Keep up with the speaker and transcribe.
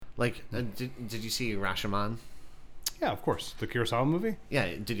Like, did you see Rashomon? Yeah, of course. The Kurosawa movie? Yeah,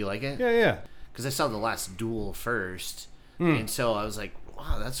 did you like it? Yeah. Because I saw The Last Duel first, and so I was like,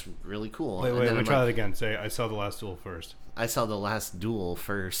 wow, that's really cool. Wait, and let me try like, that again. Say, I saw The Last Duel first. I saw The Last Duel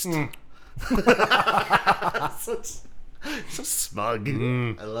first. So smug.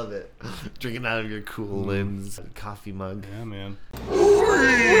 I love it. Drinking out of your cool limbs coffee mug. Yeah, man.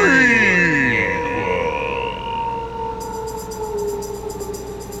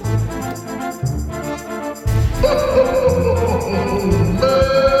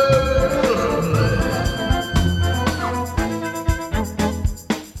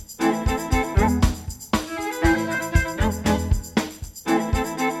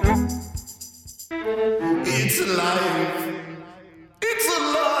 It's alive. It's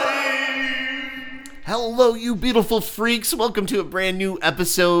alive. Hello, you beautiful freaks. Welcome to a brand new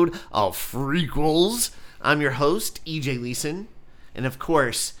episode of Freakles. I'm your host, EJ Leeson. And of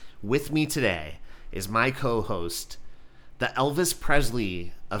course, with me today is my co-host, the Elvis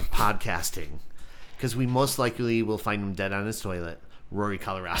Presley of podcasting. Because we most likely will find him dead on his toilet. Rory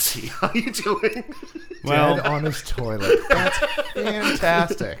Colorasi. How you doing? Well, Dead on his toilet. That's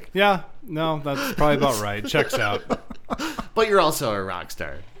fantastic. yeah, no, that's probably about right. Checks out. But you're also a rock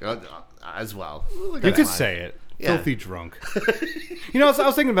star as well. You could say it. Yeah. Filthy drunk. You know, I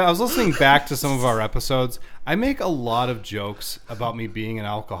was thinking about. I was listening back to some of our episodes. I make a lot of jokes about me being an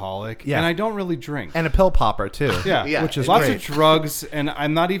alcoholic, Yeah. and I don't really drink. And a pill popper, too. Yeah, Which is lots great. of drugs, and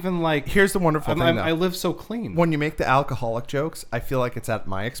I'm not even like. Here's the wonderful thing, though. I live so clean. When you make the alcoholic jokes, I feel like it's at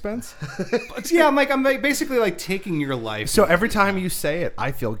my expense. But yeah, I'm basically like taking your life. So every time you say it,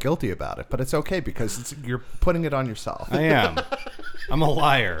 I feel guilty about it. But it's okay because you're putting it on yourself. I am. I'm a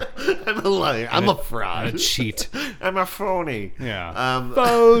liar. I'm a liar. I'm a fraud. I'm a cheat. I'm a phony. Yeah.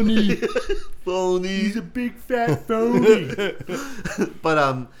 Phony. Phony. He's a big fat phony.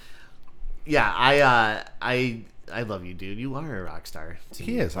 But yeah, I love you, dude. You are a rock star.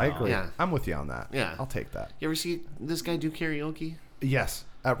 He is. I agree. Yeah. I'm with you on that. Yeah. I'll take that. You ever see this guy do karaoke? Yes.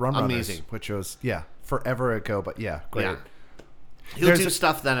 At Rum Runners, Amazing. which was, forever ago. But yeah, great. Yeah. He'll There's do a-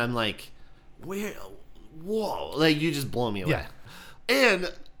 stuff that I'm like, whoa, like you just blow me away. Yeah.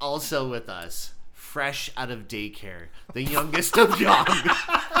 And also with us, fresh out of daycare, the youngest of young,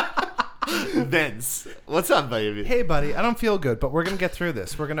 Vince. What's up, baby? Hey, buddy. I don't feel good, but we're gonna get through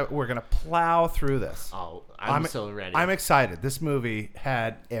this. We're gonna plow through this. Oh, I'm so ready. I'm excited. This movie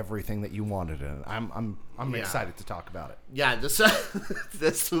had everything that you wanted in it. I'm Yeah. excited to talk about it. Yeah, this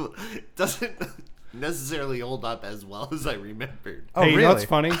doesn't necessarily hold up as well as I remembered. Oh, Hey, you know really? what's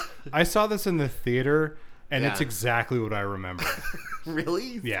funny? I saw this in the theater, and Yeah. it's exactly what I remember.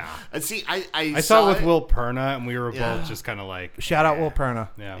 Really? Yeah. See, I saw it with Will Perna, and we were Yeah. both just kind of like, Shout out Will Perna.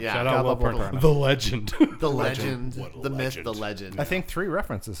 yeah, Yeah. shout God out Will love Will Perna. Perna. The legend. the legend, What a the myth, legend. the legend. I think 3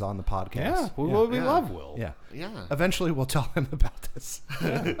 references on the podcast. Yeah, we Yeah. love Will. Yeah. Yeah. Eventually, we'll tell him about this.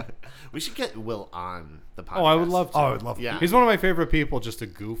 We should get Will on the podcast. Oh, I would love to. Oh, I would love to. Yeah. He's one of my favorite people just to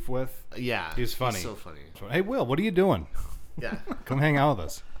goof with. Yeah. He's funny. so funny. Hey, Will, what are you doing? Yeah. Come hang out with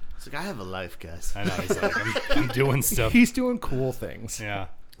us. It's like, I have a life, guys. I know. He's like, I'm doing stuff. He's doing cool things. Yeah.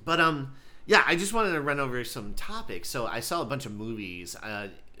 But yeah, I just wanted to run over some topics. So I saw a bunch of movies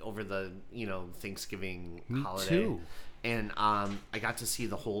over the Thanksgiving holiday, too. and I got to see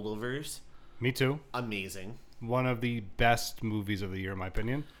The Holdovers. Me too. Amazing. One of the best movies of the year, in my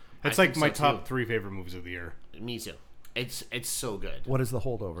opinion. It's I like think my so, top too. 3 favorite movies of the year. Me too. It's so good. What is the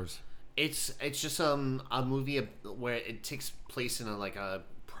holdovers? It's just a movie where it takes place in a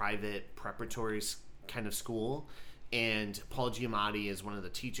private preparatory kind of school, and Paul Giamatti is one of the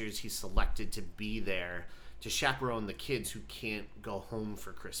teachers. He's selected to be there to chaperone the kids who can't go home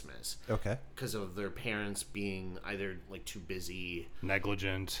for Christmas Okay. because of their parents being either too busy,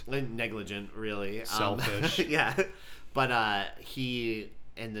 Negligent. negligent, really, Selfish. yeah. But he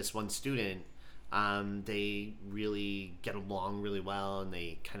and this one student, they really get along really well, and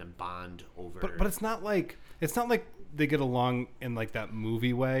they kind of bond over. But it's not like they get along in like that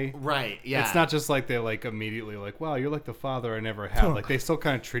movie way. Right, yeah. It's not just like they immediately wow, you're like the father I never had. Like they still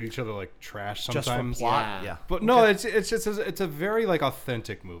kind of treat each other like trash Just for sometimes. plot. Yeah. But no, it's just it's a very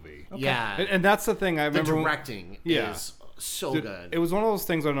authentic movie. Yeah. And that's the thing I The remember. directing Yeah. is so Dude, good. It was one of those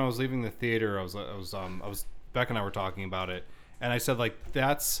things when I was leaving the theater. I was Beck and I were talking about it, and I said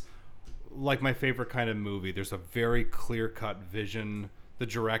that's like my favorite kind of movie. There's a very clear cut vision. The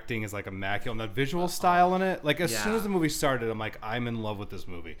directing is immaculate, and that visual style in it. As soon as the movie started, I'm like, I'm in love with this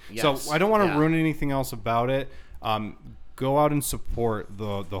movie. Yes. So I don't want to Yeah. ruin anything else about it. Go out and support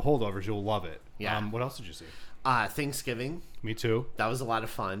the Holdovers. You'll love it. Yeah. What else did you see? Thanksgiving. Me too. That was a lot of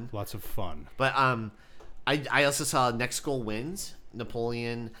fun. Lots of fun. But I also saw Next Goal Wins,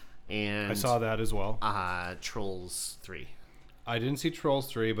 Napoleon and I saw that as well. Trolls 3. I didn't see Trolls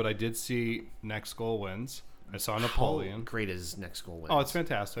 3, but I did see Next Goal Wins. I saw Napoleon. How great is Next Goal Wins? Oh, it's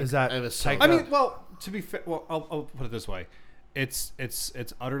fantastic. Is that? It was so Taika? I mean, well, to be fair, well, I'll put it this way: it's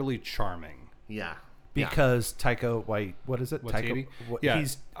utterly charming. Yeah. Because Taika White, what is it? Waititi? Yeah, Yeah,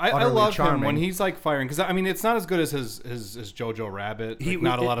 he's I utterly love charming. him when he's like firing, because I mean, it's not as good as his Jojo Rabbit. Like,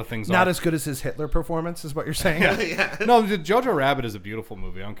 not a lot of things. Not are. as good as his Hitler performance, is what you're saying. Yeah. No, the Jojo Rabbit is a beautiful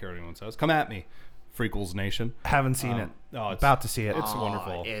movie. I don't care what anyone says. Come at me, Freakles Nation. Haven't seen it. Oh, it's About to see it. It's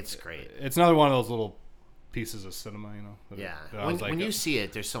wonderful. It's great. It's another one of those little pieces of cinema, you know. Yeah. that I When, was like, when you see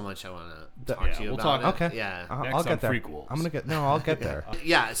it, there's so much I want to talk Yeah, to you we'll about. talk- it. Okay. Yeah. Next I'll on get there. Frequels. I'm gonna get. No, I'll get there.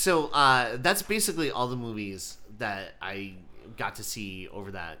 Yeah. So that's basically all the movies that I got to see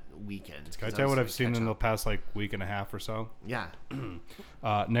over that weekend. Can I tell you what I've seen in the past like week and a half or so? Yeah.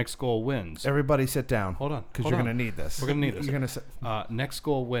 Next Goal Wins. Everybody, sit down. Hold on, because hold you're on. gonna need this. We're gonna need this. You're gonna sit. Next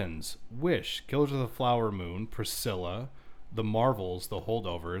Goal Wins. Wish, Killers of the Flower Moon, Priscilla, The Marvels, The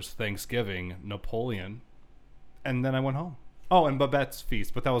Holdovers, Thanksgiving, Napoleon, and then I went home. Oh, and Babette's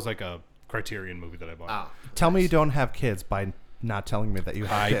Feast, but that was like a Criterion movie that I bought. Oh. Tell me you don't have kids by not telling me that you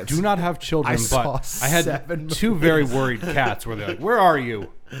have I kids. do not have children, I saw but I had 7 two very worried cats where they're like, "Where are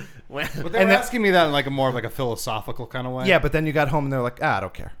you?" But they were And that- asking me that in like a more of like a philosophical kind of way. Yeah, but then you got home and they're like, I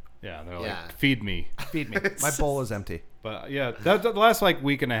don't care. Yeah, they're Yeah. like, "Feed me." Feed me. My bowl is empty. But the last like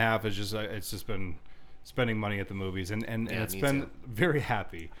week and a half is just it's just been spending money at the movies, and Yeah, it's me been too. very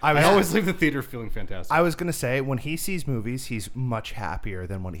happy. I I, was- always leave the theater feeling fantastic. I was gonna say when he sees movies, he's much happier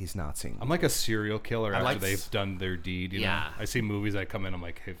than when he's not seeing. I'm like a serial killer after like they've done their deed. You Yeah. know? I see movies, I come in, I'm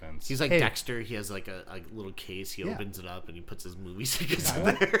like, "Hey, Vince." He's like Hey. Dexter. He has like a little case. He Yeah. opens it up and he puts his movie tickets in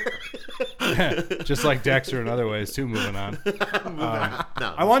there. Just like Dexter in other ways too. Moving on.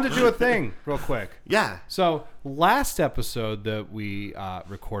 No. I wanted to do a thing real quick. Yeah. So last episode that we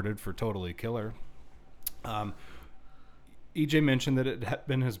recorded for Totally Killer, EJ mentioned that it had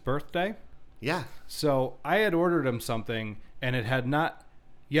been his birthday. Yeah. So I had ordered him something, and it had not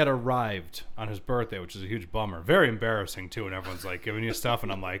yet arrived on his birthday, which is a huge bummer. Very embarrassing too, and everyone's like giving you stuff,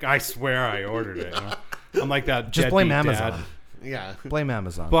 and I'm like, I swear I ordered it. You know? I'm like that. Just blame deadbeat Amazon. dad. Yeah. Blame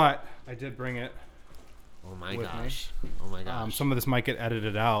Amazon. But I did bring it. Oh my With me. gosh. Oh my gosh. Some of this might get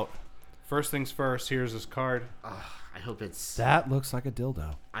edited out. First things first. Here's his card. I hope it's. that looks like a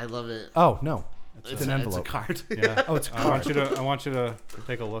dildo. I love it. Oh no, It's an envelope. It's a card. Yeah. Oh, it's a I want you to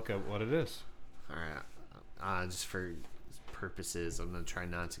take a look at what it is. All right. Just for purposes, I'm gonna try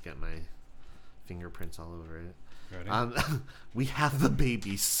not to get my fingerprints all over it. Ready? We have the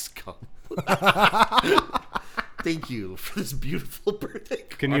baby scum. Thank you for this beautiful birthday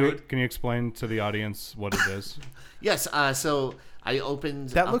card. Can you explain to the audience what it is? Yes. So I opened.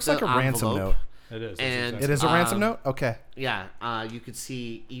 that up looks the like a ransom envelope. note. It is. And- It is a ransom Um, note. Okay. Yeah. You could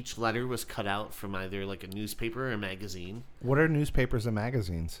see each letter was cut out from either like a newspaper or a magazine. What are newspapers and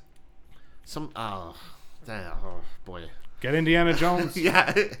magazines? Oh boy. Get Indiana Jones.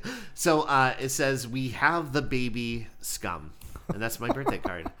 Yeah. So it says we have the baby scum, and that's my birthday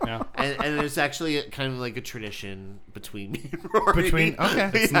card. Yeah. And there's actually kind of like a tradition between me and Rory. Okay.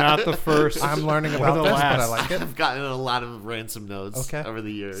 It's not the first. I'm learning or about the this, but I last. like it. I've gotten a lot of ransom notes Okay. over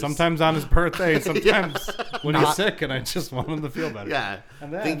the years. Sometimes on his birthday, sometimes when he's sick, and I just want him to feel better. Yeah.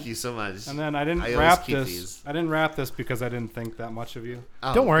 And then- Thank you so much. And then I didn't I always wrap keep this. these. I didn't wrap this because I didn't think that much of you.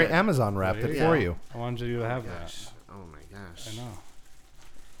 Oh, Don't worry, good. Amazon wrapped There it you for go. you. I wanted you to have Gosh. that. Oh my gosh. I know.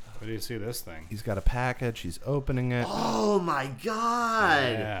 Where do you see this thing? He's got a package. He's opening it. Oh my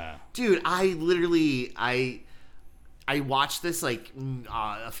god. Yeah. Dude, I literally I watched this like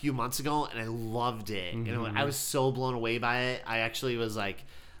a few months ago and I loved it. Mm-hmm. I was so blown away by it. I actually was like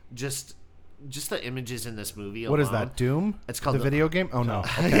just the images in this movie What is alone. that? Doom? It's called the the- video game. Oh no.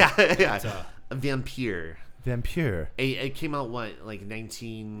 Okay. yeah. A Vampire. Vampire. It came out what, like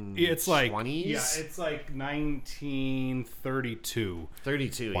 1920s? It's like it's like 1932.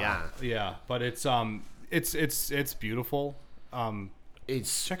 32, yeah. Yeah, but it's beautiful.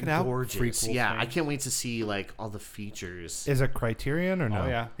 It's Check it out. gorgeous. Frequel Yeah, thing. I can't wait to see like all the features. Is it Criterion or no? Oh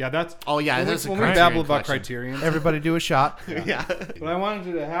yeah, that's. Oh, yeah, when that's a when we Criterion babble about collection. Criterion. Everybody do a shot. Yeah. But I wanted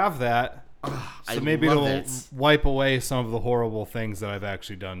you to have that, I so maybe love it'll it. wipe away some of the horrible things that I've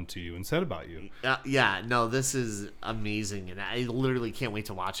actually done to you and said about you. Yeah, no, this is amazing, and I literally can't wait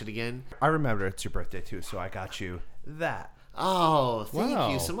to watch it again. I remember it's your birthday too, so I got you that. Oh, thank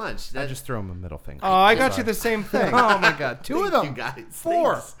Wow. you so much. I just threw him a middle finger. Oh, I got you the same thing. Oh my god, two of thank them. you guys.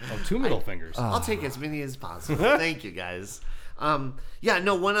 4. Thanks. Oh, 2 middle fingers. I'll take as many as possible. Thank you guys. Yeah,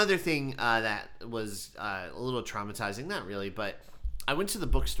 no, one other thing that was a little traumatizing, not really, but I went to the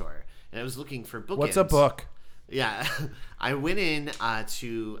bookstore and I was looking for bookends. What's a book? Yeah, I went in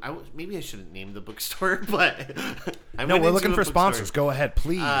maybe I shouldn't name the bookstore, but No, we're looking for sponsors. Go ahead,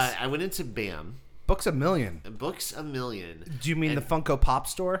 please. I went into BAM. Books A Million. Books A Million. Do you mean the Funko Pop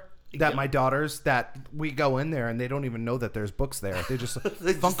store? That Yeah. my daughters, that we go in there and they don't even know that there's books there. They just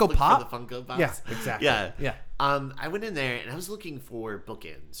They just Funko look Pop. for the Funko Pops. Yeah, exactly. Yeah, yeah. I went in there and I was looking for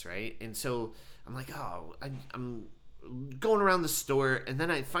bookends, right? And so I'm like, oh, I'm going around the store, and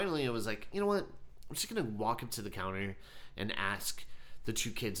then I was like, you know what? I'm just gonna walk up to the counter and ask the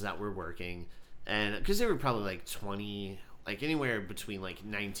two kids that were working, and because they were probably like 20, like anywhere between like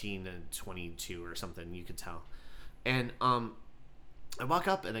 19 and 22 or something, you could tell. And I walk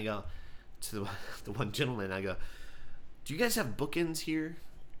up and I go to the one gentleman. I go, "Do you guys have bookends here?"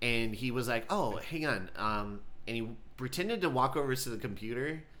 And he was like, "Oh, hang on." And he pretended to walk over to the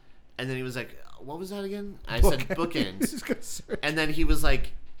computer, and then he was like, "What was that again?" I said, "Bookends." And then he was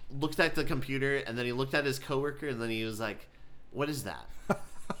like, looked at the computer, and then he looked at his coworker, and then he was like, "What is that?"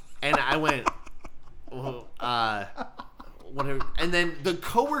 And I went, "Well, whatever." And then the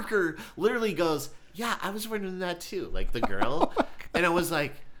coworker literally goes, "Yeah, I was wondering that too." Like the girl, and I was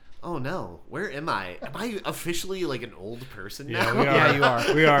like, "Oh no, where am I? Am I officially like an old person now?" Yeah, we are. Yeah, you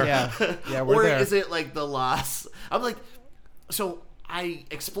are. We are. Yeah, we're Or there. is it like the loss? I'm like, so I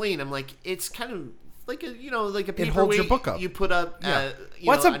explain. I'm like, it's kind of like a like a paperweight holds your book up. you put up. Yeah.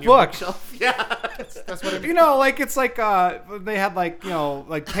 What's a on your book? bookshelf. Yeah, That's what it You like it's like they had like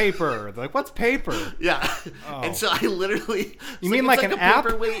like paper. They're like, what's paper? yeah. Oh. And so I literally. You mean it's like an a app?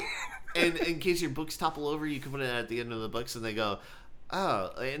 paperweight, and in case your books topple over, you can put it at the end of the books, and they go, "Oh,"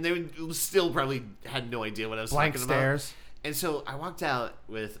 and they would still probably had no idea what I was blank talking stares. about. And so I walked out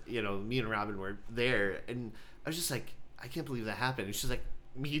with me and Robin were there, and I was just like, I can't believe that happened. And she's like,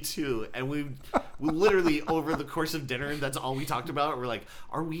 "Me too." And we literally over the course of dinner, that's all we talked about. We're like,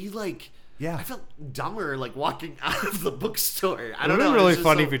 are we like? Yeah. I felt dumber like walking out of the bookstore. I It don't would know. be really it's just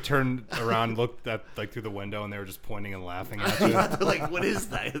funny so- if you turned around, and looked at like through the window, and they were just pointing and laughing at you. like, what is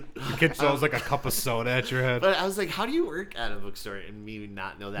that? The kid throws like a cup of soda at your head. But I was like, how do you work at a bookstore and me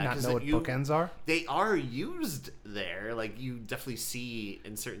not know that? Not 'Cause know what bookends are? They are used there. Like you definitely see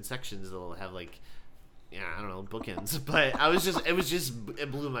in certain sections they'll have like, I don't know, bookends. But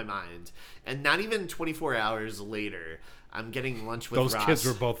it blew my mind. And not even 24 hours later, I'm getting lunch with Those Ross. kids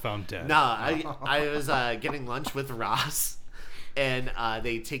were both found dead. No, I was getting lunch with Ross, and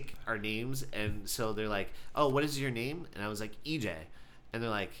they take our names, and so they're like, "Oh, what is your name?" And I was like, "EJ," and they're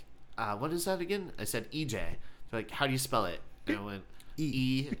like, "What is that again?" I said, "EJ." They're like, "How do you spell it?" And I went,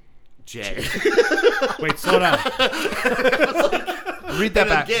 "EJ." Wait, slow down. Read that And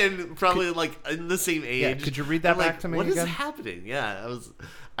back. again, probably like in the same age. Yeah, could you read that I'm back like, to me What is again? happening? Yeah,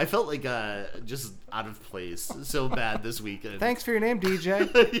 I felt like just out of place so bad this weekend. Thanks for your name, DJ.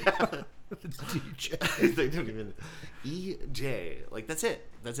 DJ. They don't even EJ. Like that's it.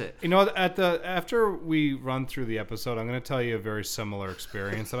 After we run through the episode, I'm going to tell you a very similar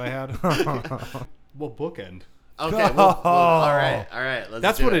experience that I had. Well, bookend. Okay. Well, all right. Let's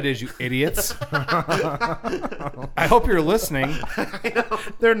That's do what it is, you idiots. I hope you're listening.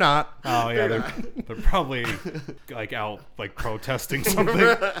 They're not. Oh yeah, they're probably like out like protesting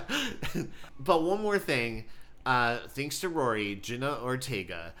something. But one more thing. Thanks to Rory, Jenna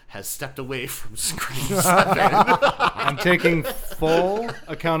Ortega has stepped away from Scream 7. I'm taking full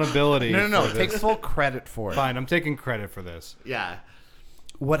accountability. No. for Take this. full credit for it. Fine, I'm taking credit for this. Yeah.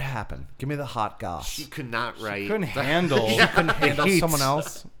 What happened? Give me the hot goss. She could not write. Couldn't handle. couldn't the handle heat. someone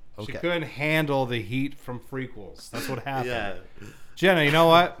else. She Okay. couldn't handle the heat from prequels. That's what happened. Yeah. Jenna, you know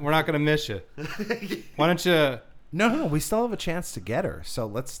what? We're not gonna miss you. Why don't you? No. We still have a chance to get her. So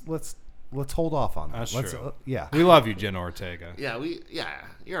let's hold off on that. That's let's, true. Yeah. We love you, Jenna Ortega. Yeah.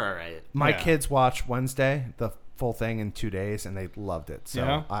 You're all right. My Yeah. kids watched Wednesday, the full thing in 2 days, and they loved it. So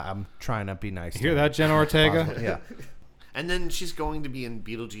Yeah? I'm trying to be nice. You to hear them. that, Jenna Ortega? Positive. Yeah. And then she's going to be in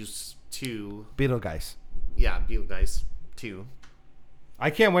Beetlejuice 2. Beetlegeist. Yeah, Beetlejuice 2. I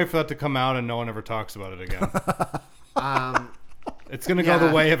can't wait for that to come out and no one ever talks about it again. It's gonna go Yeah.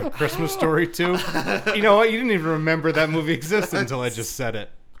 the way of A Christmas Story 2. You know what? You didn't even remember that movie existed until I just said it.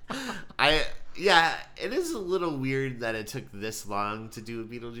 It is a little weird that it took this long to do a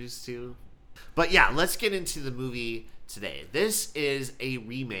Beetlejuice 2. But yeah, let's get into the movie today. This is a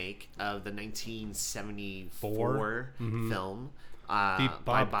remake of the 1974 film by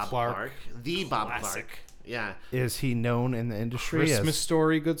Bob Bob Clark. Clark. The Bob Classic. Clark. Yeah. Is he known in the industry Christmas as...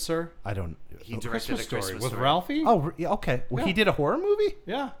 Story, good sir. I don't... He directed Christmas a Story Christmas with Story. Ralphie. Oh, yeah, okay. Well, he Yeah. did a horror movie?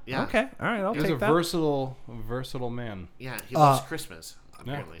 Yeah. Yeah. Okay. All right, I'll He was take a that. versatile man. Yeah, he loves Christmas,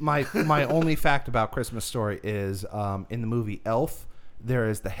 apparently. My only fact about Christmas Story is in the movie Elf, there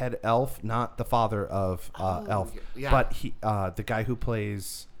is the head elf, not the father of Elf, yeah. but the guy who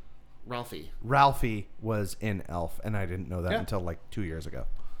plays Ralphie was in Elf, and I didn't know that until like 2 years ago.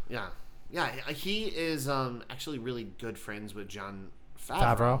 Yeah. Yeah, he is actually really good friends with Jon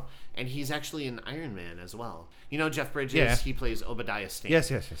Favreau. And he's actually in Iron Man as well. You know Jeff Bridges? Yeah. He plays Obadiah Stane.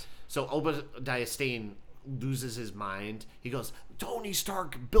 Yes. So Obadiah Stane loses his mind. He goes, Tony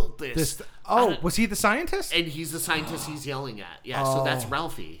Stark built this. Was he the scientist? And he's the scientist he's yelling at. Yeah, so that's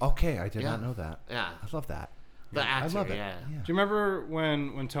Ralphie. Okay, I did not know that. Yeah. I love that. The actor, I love it. yeah. Do you remember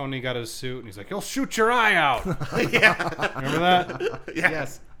when Tony got his suit and he's like, he'll shoot your eye out? Yeah. Remember that? Yeah.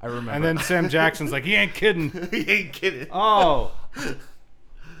 Yes, I remember. And then Sam Jackson's like, he ain't kidding. He ain't kidding. Oh.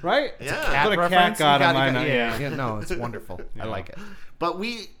 Right? Yeah. Put a cat god on mine. Yeah, no, it's wonderful. I like it. But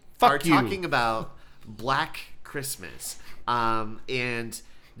we Fuck are you. talking about Black Christmas. And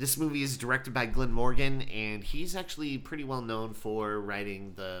this movie is directed by Glenn Morgan, and he's actually pretty well known for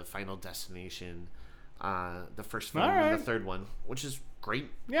writing the Final Destination, the first film and the third one, which is great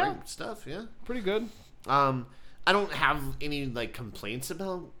stuff, yeah. Pretty good. I don't have any like complaints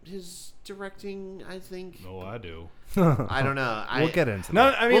about his directing, I think. Oh, I do. I don't know. We'll get into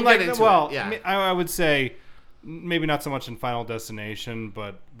No, that. I mean, We'll get into it, yeah. I mean, I would say maybe not so much in Final Destination,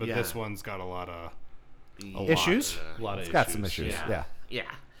 but Yeah. this one's got a lot of Issues? a lot of It's issues. got some issues. Yeah.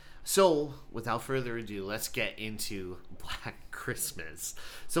 Yeah. So, without further ado, let's get into Black Christmas.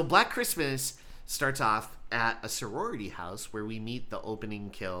 So, Black Christmas starts off at a sorority house where we meet the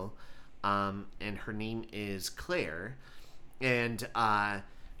opening kill, and her name is Claire, and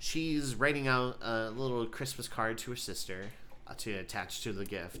she's writing out a little Christmas card to her sister to attach to the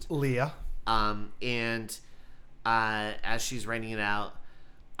gift. Leah. And as she's writing it out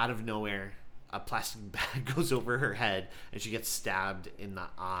of nowhere, a plastic bag goes over her head, and she gets stabbed in the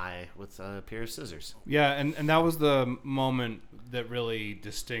eye with a pair of scissors. Yeah, and that was the moment that really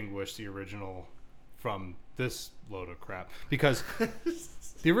distinguished the original from this load of crap. Because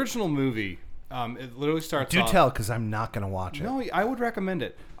the original movie, it literally starts off... Do tell, because I'm not going to watch it. No, I would recommend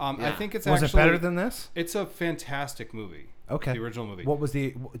it. I think it's Was actually... it better than this? It's a fantastic movie. Okay. The original movie. What was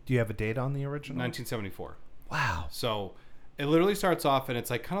the... Do you have a date on the original? 1974. Wow. So it literally starts off, and it's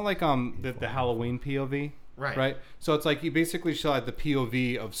like kind of like the Halloween POV, Right. So it's like you basically show the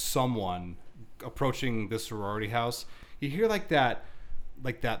POV of someone approaching the sorority house. You hear that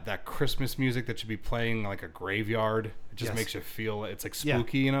Christmas music that should be playing like a graveyard. It just makes you feel it's like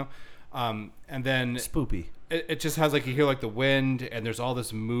spooky, you know. And then Spoopy. it just has like you hear like the wind, and there's all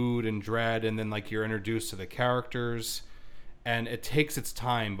this mood and dread, and then like you're introduced to the characters. And it takes its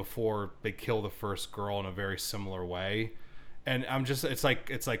time before they kill the first girl in a very similar way. And I'm just, it's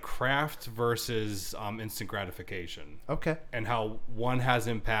like craft versus instant gratification. Okay. And how one has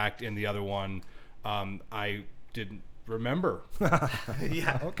impact and the other one, I didn't remember.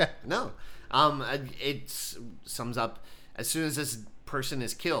 Yeah. Okay. No. It sums up as soon as this person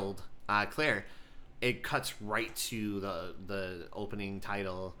is killed, Claire, it cuts right to the opening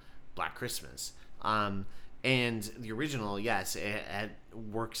title, Black Christmas. And the original, yes, it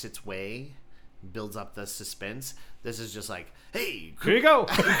works its way, builds up the suspense. This is just like, hey, Here you go.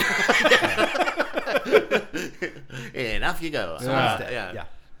 and off you go. Yeah.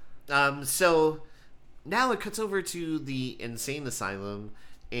 So now it cuts over to the insane asylum,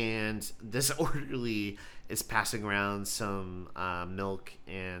 and this orderly is passing around some milk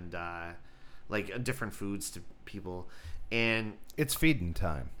and like different foods to people. And It's feeding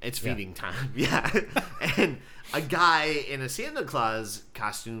time. it's feeding time, yeah. And a guy in a Santa Claus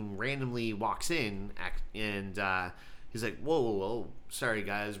costume randomly walks in, and he's like, whoa, sorry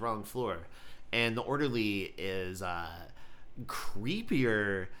guys, wrong floor. And the orderly is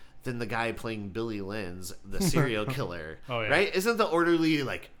creepier than the guy playing Billy Lynn's, the serial killer. Oh, yeah. Right? Isn't the orderly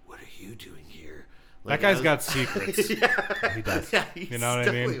like, what are you doing here? That guy's got secrets. He does. Yeah, You know what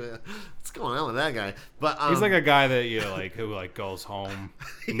I mean? What's going on with that guy? But He's like a guy that who goes home.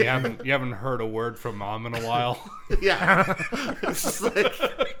 And you haven't heard a word from mom in a while. yeah, it's just like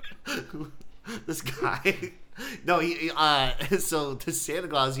this guy. No, so to Santa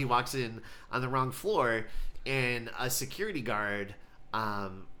Claus, he walks in on the wrong floor, and a security guard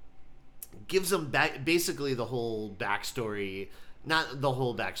gives him basically the whole backstory. Not the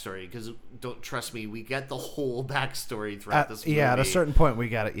whole backstory, because don't trust me, we get the whole backstory throughout this movie. Yeah, at a certain point we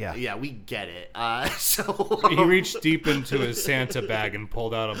got it. Yeah. Yeah, we get it. So He reached deep into his Santa bag and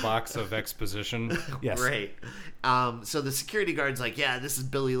pulled out a box of exposition. Yes. Great. So the security guard's like, yeah, this is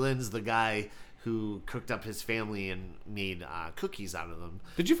Billy Lynn's the guy who cooked up his family and made cookies out of them.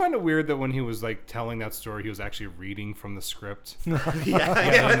 Did you find it weird that when he was like telling that story, he was actually reading from the script?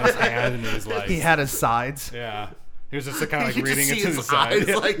 Yeah. In his hand, and he's like, He had his sides. yeah. He was just kind of You like reading just it see to the his side. eyes,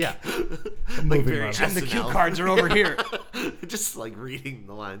 Yeah. like, Yeah. like Moving very on. And the cue SNL. cards are over here. Just like reading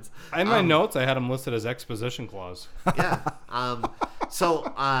the lines. In my notes, I had him listed as exposition clause. Yeah.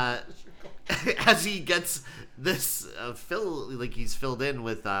 So as he gets this he's filled in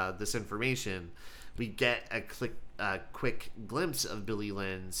with this information, we get a quick glimpse of Billy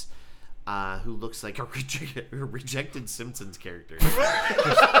Lynn's, who looks like a rejected Simpsons character.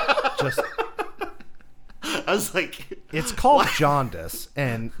 Just I was like, it's called jaundice,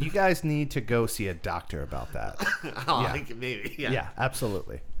 and you guys need to go see a doctor about that. maybe, Yeah,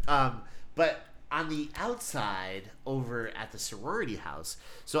 absolutely. But on the outside, over at the sorority house,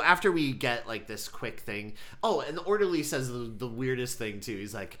 so after we get like this quick thing, and the orderly says the weirdest thing too.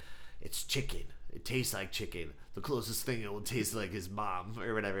 He's like, "It's chicken. It tastes like chicken. The closest thing it will taste like his mom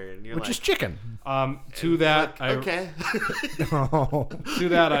or whatever." And you're Which is chicken. To that, okay. To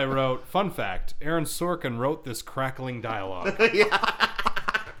that, I wrote, fun fact, Aaron Sorkin wrote this crackling dialogue.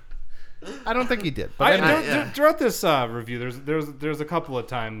 I don't think he did. But anyway. Throughout this review, there's a couple of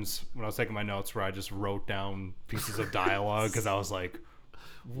times when I was taking my notes where I just wrote down pieces of dialogue because I was like,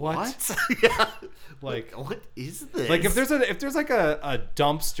 what? Yeah. Like, what is this? Like if there's like a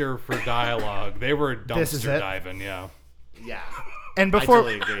dumpster for dialogue, they were This is dumpster it? diving. Yeah. Yeah. And I before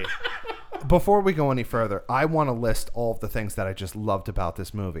totally agree. before we go any further, I want to list all of the things that I just loved about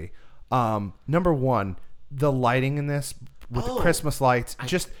this movie. Number one, the lighting in this with the Christmas lights,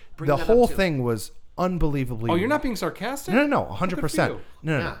 just the whole thing was unbelievably. Oh, you're not being sarcastic? No, 100%.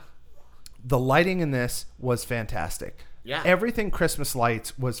 No. Yeah. The lighting in this was fantastic. Yeah. Everything Christmas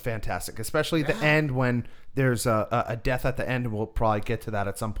lights was fantastic, especially the end when there's a death at the end, and we'll probably get to that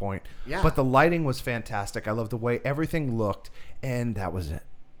at some point. Yeah. But the lighting was fantastic. I love the way everything looked, and that was it.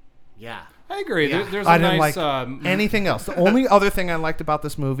 Yeah. I agree. Yeah. There's I a didn't nice like anything else. The only other thing I liked about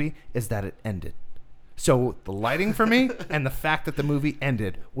this movie is that it ended. So the lighting for me and the fact that the movie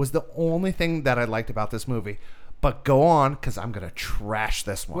ended was the only thing that I liked about this movie. But go on, because I'm going to trash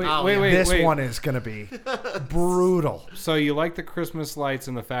this one. Wait. This one is going to be brutal. So you like the Christmas lights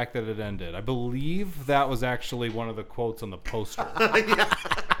and the fact that it ended. I believe that was actually one of the quotes on the poster.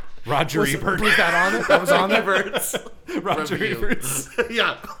 Roger Ebert. Was that on it? That was on there? Roger Review. Ebert's.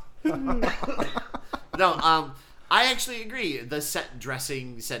 Yeah. No, I actually agree. The set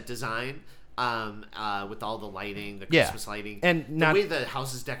design, with all the lighting, the Christmas lighting, and the way the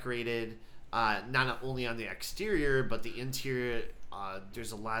house is decorated, not only on the exterior but the interior.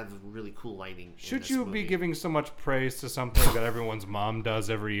 There's a lot of really cool lighting. Should you be giving so much praise to something that everyone's mom does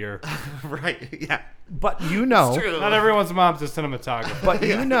every year? Right? Yeah. But you know, It's true. Not everyone's mom's a cinematographer. but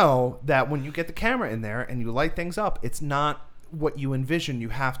you know that when you get the camera in there and you light things up, it's not what you envision. You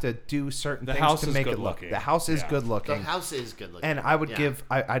have to do certain The things house to is make good it look. looking. The house is Yeah. good The looking. house is good looking. And I would Yeah.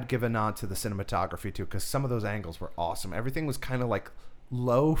 I'd give a nod to the cinematography too, because some of those angles were awesome. Everything was kind of like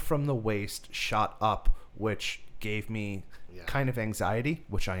low from the waist, shot up, which gave me kind of anxiety,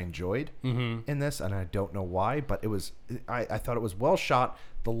 which I enjoyed in this, and I don't know why, but it was. I thought it was well shot.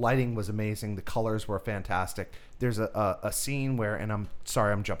 The lighting was amazing. The colors were fantastic. There's a scene where, and I'm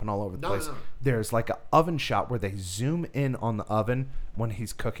sorry, I'm jumping all over the place. No. There's like an oven shot where they zoom in on the oven when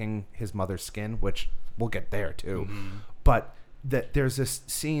he's cooking his mother's skin, which we'll get there too. But there's this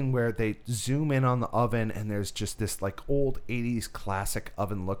scene where they zoom in on the oven, and there's just this like old 80s classic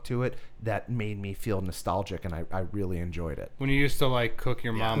oven look to it that made me feel nostalgic, and I really enjoyed it. When you used to like cook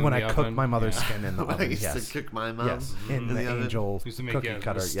your mom When in I the cooked oven? my mother's skin in the When I oven, used yes. to cook my mom Yes, in the oven. angel Used to make cookie you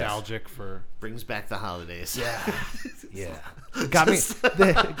cutter. Yes. nostalgic for. Brings back the holidays. Yeah. Got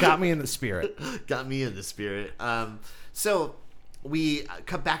me in the spirit. Got me in the spirit. So we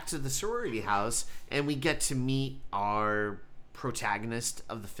come back to the sorority house, and we get to meet our protagonist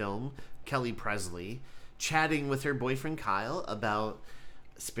of the film, Kelly Presley, chatting with her boyfriend Kyle about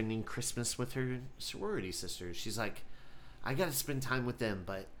spending Christmas with her sorority sisters. She's like, I gotta spend time with them,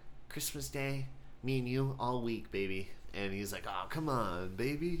 but Christmas Day, me and you all week, baby. And he's like, oh, come on,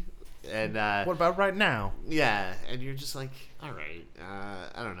 baby. And What about right now? yeah, and you're just like, all right,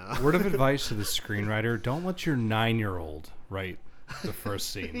 I don't know. Word of advice to the screenwriter: don't let your 9-year-old write the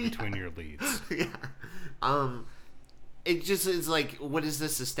first scene between your leads. Yeah. It just is like, what is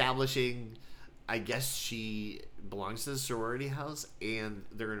this establishing? I guess she belongs to the sorority house, and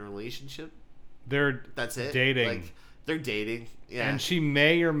they're in a relationship. That's it. Dating. Like, they're dating. Yeah. And she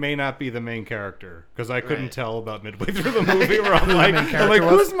may or may not be the main character, because I couldn't Right. tell about midway through the movie where I'm like, character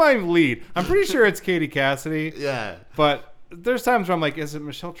was? who's my lead? I'm pretty sure it's Katie Cassidy. Yeah. But there's times where I'm like, is it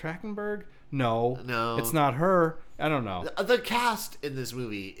Michelle Trachtenberg? No. No. It's not her. I don't know. The cast in this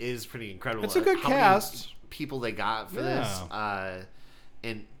movie is pretty incredible. It's a good How many cast. people they got for Yeah. this.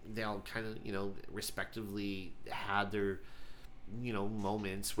 And they all kind of, respectively had their,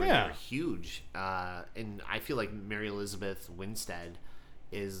 moments where they were huge. And I feel like Mary Elizabeth Winstead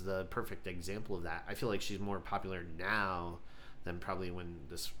is the perfect example of that. I feel like she's more popular now than probably when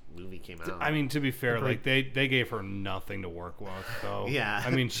this movie came out. I mean, to be fair, like they gave her nothing to work with, though. Yeah.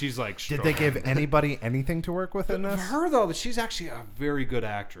 I mean, she's like. Did they give anybody anything to work with in this? For her though, she's actually a very good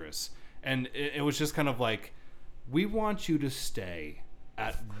actress, and it was just kind of like, we want you to stay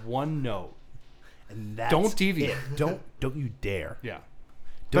at one note, And that's don't deviate. Don't you dare. Yeah.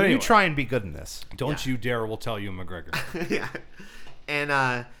 Don't you try and be good in this. Don't you dare! We'll tell you, McGregor. Yeah.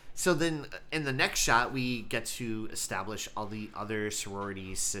 And so then in the next shot, we get to establish all the other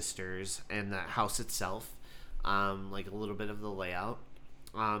sorority sisters and the house itself, like a little bit of the layout.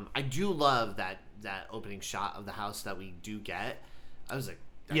 I do love that opening shot of the house that we do get. I was like,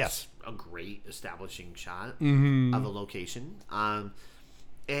 that's a great establishing shot of a location.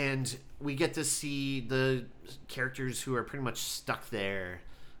 And we get to see the characters who are pretty much stuck there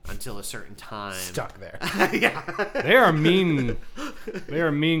until a certain time. Stuck there. Yeah. They are mean. They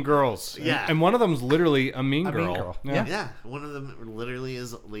are mean girls. Yeah. And one of them's literally a mean girl. mean girl. Yeah. Yeah. One of them literally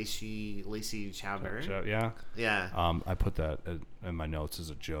is Lacey Chabert. Yeah. Yeah. I put that in my notes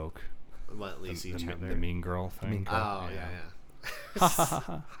as a joke. What, Lacey The Chabert? mean girl thing. Oh, yeah.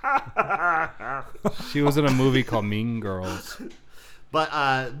 She was in a movie called Mean Girls. But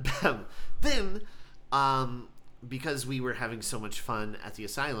then, because we were having so much fun at the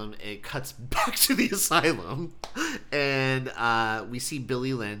asylum, it cuts back to the asylum, and we see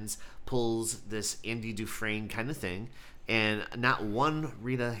Billy Lenz pulls this Andy Dufresne kind of thing, and not one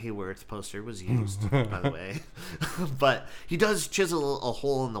Rita Hayworth poster was used, by the way, but he does chisel a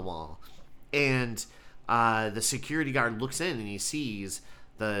hole in the wall, and the security guard looks in and he sees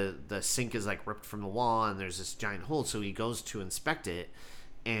the sink is like ripped from the wall and there's this giant hole, so he goes to inspect it,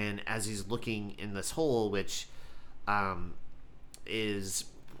 and as he's looking in this hole, which is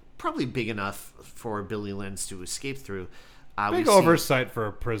probably big enough for Billy Lenz to escape through. Big oversight for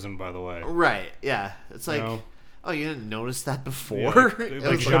a prison, by the way. Right, yeah. It's like, know? oh, you didn't notice that before? Yeah, It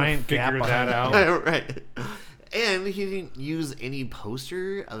like was giant figure gap that behind out. right. And he didn't use any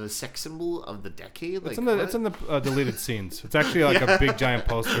poster of the sex symbol of the decade. Like, It's in the deleted scenes. It's actually like a big giant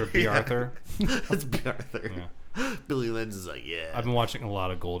poster of B. Arthur. That's B. Arthur. Yeah. Billy Lenz is like, yeah. I've been watching a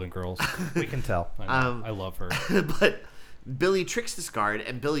lot of Golden Girls. We can tell. I love her. But Billy tricks this guard,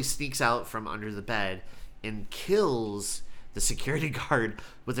 and Billy sneaks out from under the bed and kills the security guard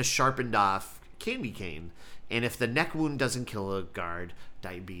with a sharpened off candy cane. And if the neck wound doesn't kill a guard,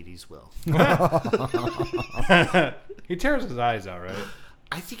 diabetes will. He tears his eyes out, right?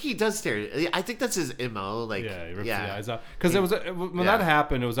 I think he does stare. I think that's his MO. Like, Yeah, he rips the eyes out. Because it was when that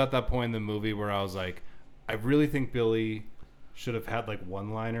happened, it was at that point in the movie where I was like, I really think Billy should have had like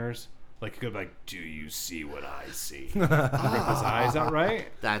one-liners. Like, he could be like, "Do you see what I see?" Rip his eyes out, right?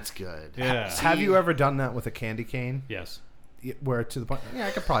 That's good. Yeah. Have you ever done that with a candy cane? Yes. Where to the point,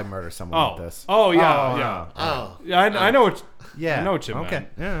 I could probably murder someone with this. Oh yeah, yeah. Oh, Yeah, I know what. Yeah. I know what you Okay. meant.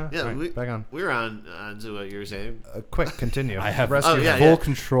 Yeah. yeah. Right, back on. We were on to what you were saying. Quick, continue. I have Rest Oh, your- yeah, full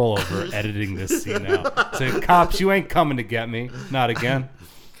control over editing this scene now. Say, cops, you ain't coming to get me. Not again.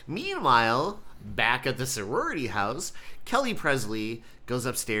 Meanwhile, back at the sorority house, Kelly Presley goes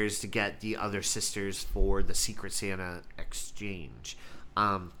upstairs to get the other sisters for the Secret Santa exchange.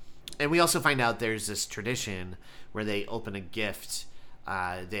 And we also find out there's this tradition where they open a gift.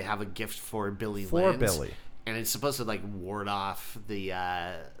 They have a gift for Billy For Lenz, Billy. and it's supposed to like ward off the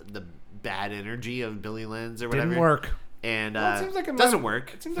bad energy of Billy Lenz or whatever. Didn't work. And Well, it seems like it doesn't might,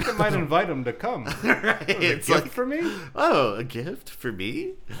 work. It seems like it might invite him to come. Right? It's It's a gift like, for me. oh, a gift for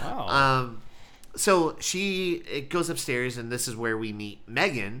me. Wow. So it goes upstairs, and this is where we meet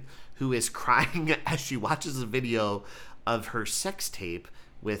Megan, who is crying as she watches a video of her sex tape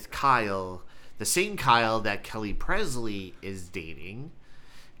with Kyle, the same Kyle that Kelly Presley is dating.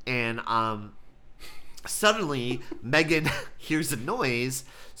 And suddenly Megan hears a noise,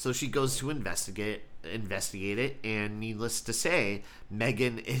 so she goes to investigate it, and needless to say,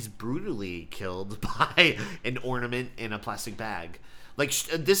 Megan is brutally killed by an ornament in a plastic bag. Like,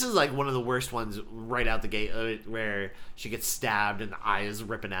 this is like one of the worst ones right out the gate, where she gets stabbed and the eye is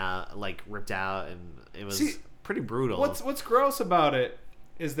ripped out, and it was pretty brutal. What's gross about it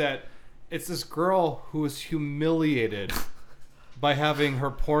is that it's this girl who was humiliated by having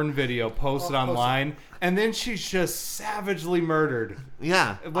her porn video posted online, and then she's just savagely murdered.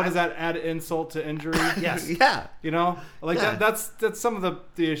 Yeah. What does that add insult to injury? Yes. Yeah. You know, like Yeah. that's some of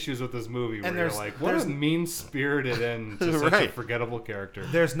the issues with this movie. Where you're like, what a mean-spirited end to such a Right. forgettable character.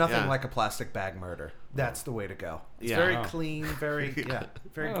 There's nothing Yeah. like a plastic bag murder. That's the way to go. It's Yeah. very Oh. clean, very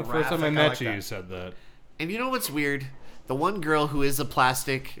very Oh, graphic. first time I like met you, that. you said that. And you know what's weird? The one girl who is a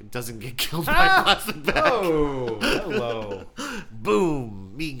plastic doesn't get killed by a plastic bag. Oh, hello.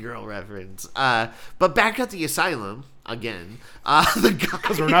 Boom, Mean Girl reference. But back at the asylum again. The guy.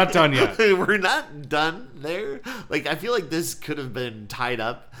 Because we're not done yet. We're not done there. Like I feel like this could have been tied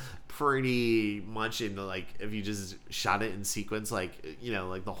up pretty much into like if you just shot it in sequence, like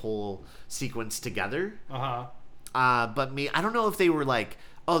like the whole sequence together. But I don't know if they were like,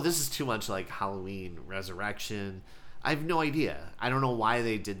 oh, this is too much like Halloween Resurrection. I have no idea. I don't know why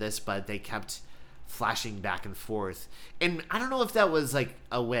they did this, but they kept flashing back and forth. And I don't know if that was like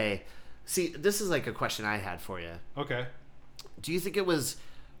a way. See, this is like a question I had for you. Okay. Do you think it was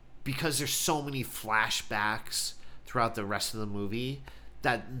because there's so many flashbacks throughout the rest of the movie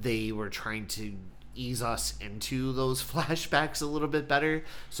that they were trying to ease us into those flashbacks a little bit better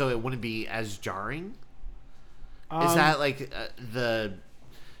so it wouldn't be as jarring? Is that like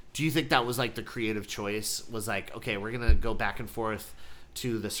do you think that was like the creative choice? Was like, okay, we're gonna go back and forth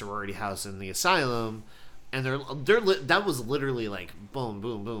to the sorority house and the asylum, and that was literally like boom,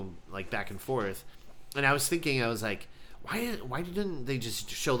 boom, boom, like back and forth. And I was thinking, I was like, why didn't they just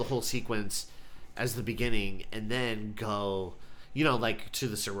show the whole sequence as the beginning and then go, like to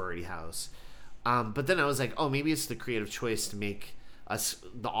the sorority house? But then I was like, oh, maybe it's the creative choice to make us,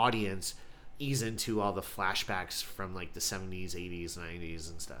 the audience, ease into all the flashbacks from like the 70s, 80s, 90s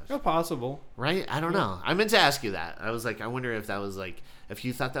and stuff. Oh, possible. Right? I don't know. I meant to ask you that. I was like, I wonder if that was like, if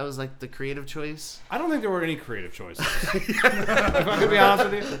you thought that was like the creative choice. I don't think there were any creative choices. If I'm gonna be honest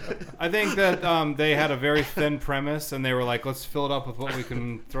with you, I think that they had a very thin premise and they were like, let's fill it up with what we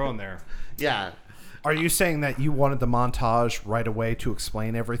can throw in there. Yeah. Are you saying that you wanted the montage right away to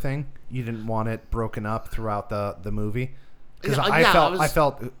explain everything? You didn't want it broken up throughout the movie? Because I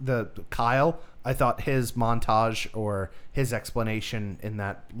felt the Kyle. I thought his montage or his explanation in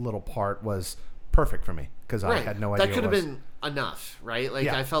that little part was perfect for me because I had no idea. That could have been enough, right? Like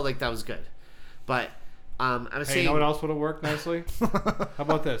I felt like that was good, but I was saying. You know what else would have worked nicely? How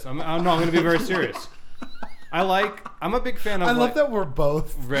about this? I'm going to be very serious. I'm a big fan of. I love that we're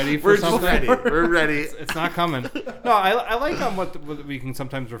both ready for We're something. ready. We're ready. It's not coming. No, I like what we can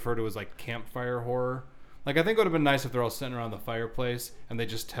sometimes refer to as like campfire horror. Like, I think it would have been nice if they're all sitting around the fireplace and they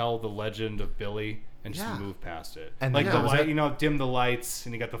just tell the legend of Billy and just move past it. And like the light, dim the lights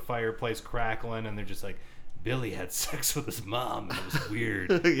and you got the fireplace crackling and they're just like, Billy had sex with his mom and it was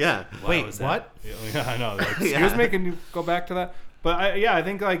weird. Yeah. Why Wait, was that? what? Yeah, I know. Like, he was making you go back to that. But I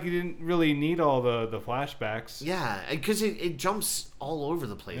think like you didn't really need all the flashbacks. Yeah, because it jumps all over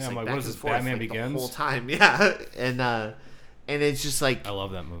the place. Yeah, I'm like, back what is and this, forth, Batman like, Begins? the whole time. Yeah, and it's just like I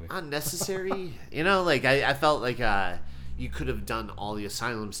love that movie. unnecessary. Like I felt like you could have done all the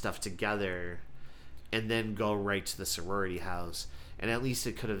asylum stuff together, and then go right to the sorority house, and at least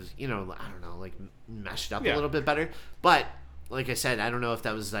it could have I don't know, like meshed up a little bit better. But like I said, I don't know if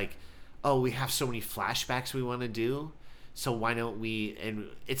that was like, oh, we have so many flashbacks we want to do. So why don't we? And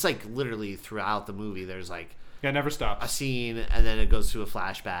it's like literally throughout the movie, there's like it never stops. a scene, and then it goes to a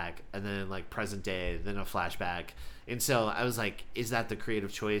flashback, and then like present day, then a flashback. And so I was like, is that the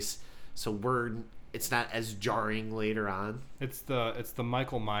creative choice? So it's not as jarring later on. It's the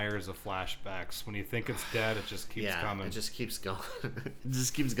Michael Myers of flashbacks. When you think it's dead, it just keeps coming. It just keeps going. It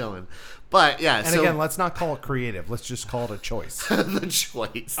just keeps going. But yeah. And again, let's not call it creative. Let's just call it a choice. The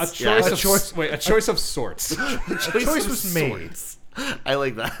choice. A choice of sorts. A choice was made. I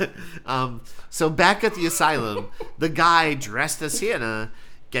like that. So back at the asylum, the guy dressed as Santa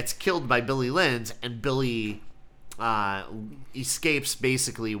gets killed by Billy Lynn's, and Billy escapes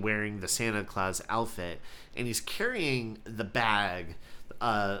basically wearing the Santa Claus outfit, and he's carrying the bag,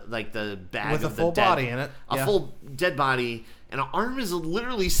 like the bag with of a full body in it, a full dead body, and an arm is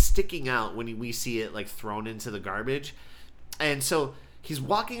literally sticking out when we see it like thrown into the garbage, and so he's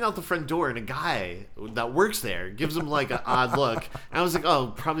walking out the front door, and a guy that works there gives him like an odd look. And I was like,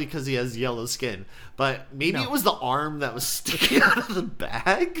 oh, probably because he has yellow skin. But maybe it was the arm that was sticking out of the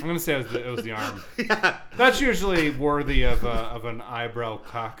bag. I'm gonna say it was the arm. Yeah, that's usually worthy of an eyebrow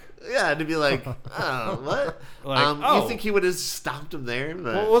cock. Yeah, to be like, oh, what? Like, you think he would have stopped him there?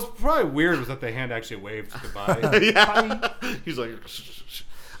 But... Well, what's probably weird was that the hand actually waved goodbye. Yeah, he's like,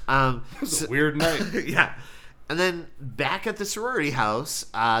 it was a weird night. Yeah. And then back at the sorority house,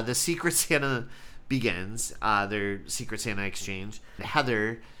 the Secret Santa begins their Secret Santa exchange.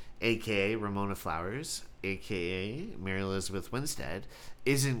 Heather, a.k.a. Ramona Flowers, a.k.a. Mary Elizabeth Winstead,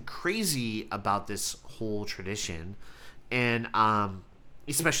 isn't crazy about this whole tradition, and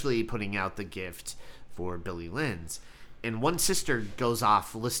especially putting out the gift for Billy Lynn's. And one sister goes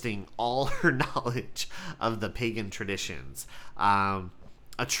off listing all her knowledge of the pagan traditions.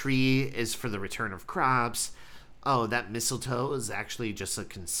 A tree is for the return of crops. Oh, that mistletoe is actually just a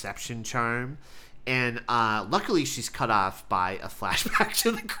conception charm. And luckily she's cut off by a flashback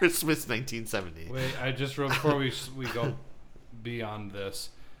to the Christmas 1970. Wait, I just wrote before we go beyond this.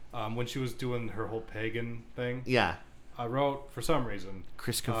 When she was doing her whole pagan thing. Yeah. I wrote, for some reason,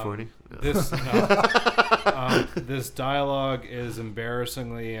 Chris Conforti. This dialogue is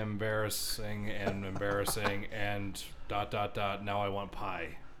embarrassingly embarrassing and embarrassing and ... Now I want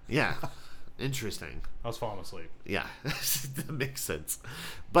pie. Yeah. Interesting. I was falling asleep. Yeah. That makes sense.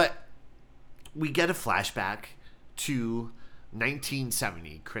 But we get a flashback to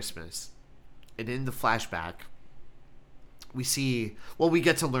 1970 Christmas. And in the flashback, we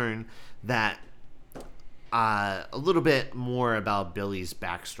get to learn that a little bit more about Billy's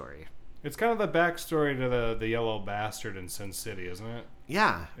backstory. It's kind of the backstory to the yellow bastard in Sin City, isn't it?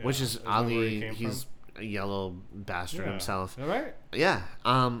 Yeah, which is Isn't that where oddly, he he's a yellow bastard himself. All right. Yeah.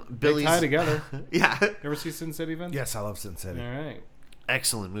 Billy's... They tie together. Yeah. You ever see Sin City, Vince? Yes, I love Sin City. All right.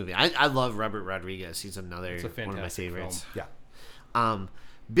 Excellent movie. I love Robert Rodriguez. He's another one of my favorites. Film. Yeah.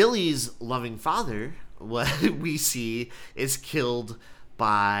 Billy's loving father, what we see, is killed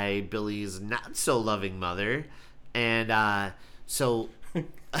by Billy's not so loving mother, and so.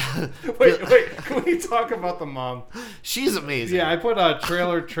 wait, can we talk about the mom? She's amazing. Yeah, I put a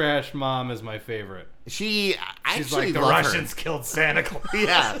trailer trash mom as my favorite. She's like, the Russians killed Santa Claus.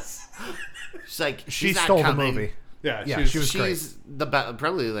 Yes. She's like, She not stole coming. the movie. Yeah, She was great. She's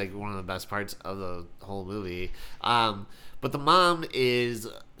probably like one of the best parts of the whole movie. But the mom is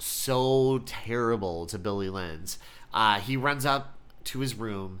so terrible to Billy Lynn's. He runs up to his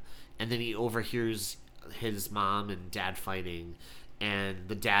room, and then he overhears his mom and dad fighting. And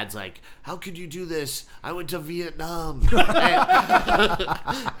the dad's like, "How could you do this? I went to Vietnam.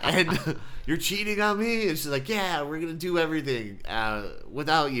 and you're cheating on me?" And she's like, "Yeah, we're going to do everything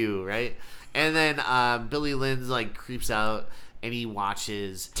without you, right?" And then Billy Lynn's like creeps out, and he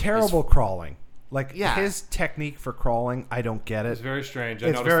watches... Terrible crawling. Like, Yeah. his technique for crawling, I don't get it. It's very strange.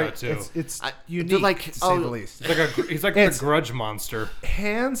 I noticed that too. It's I- unique, they're like, to say the least. He's like It's- the grudge monster.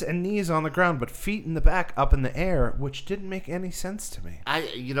 Hands and knees on the ground, but feet in the back, up in the air, which didn't make any sense to me.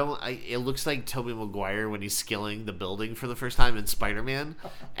 It looks like Tobey Maguire when he's scaling the building for the first time in Spider-Man.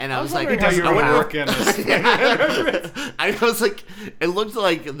 And I was like... How you know were how. working this. I was like... It looked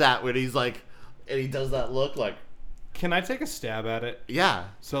like that when he's like... And he does that look like... Can I take a stab at it? Yeah.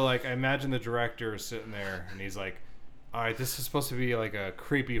 So, like, I imagine the director is sitting there, and he's like, all right, this is supposed to be like a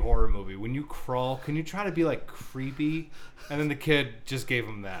creepy horror movie. When you crawl, can you try to be, like, creepy? And then the kid just gave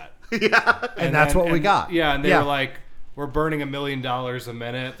him that. Yeah. And that's what we got. Yeah, and they were like, we're burning $1 million a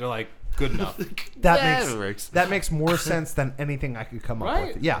minute. They're like, good enough. It works. That makes more sense than anything I could come up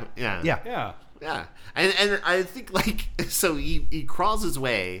Right? with. Yeah. Yeah. Yeah. Yeah. Yeah. And I think, like... So he crawls his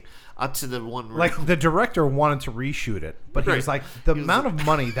way up to the one room. Like, the director wanted to reshoot it, but he was Right. like, the amount of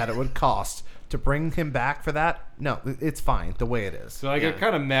money that it would cost to bring him back for that, no, it's fine the way it is. So, like, Yeah. it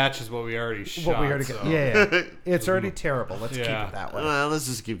kind of matches what we already shot. What we already so. got. Yeah. It's already terrible. Let's keep Yeah. it that way. Well, let's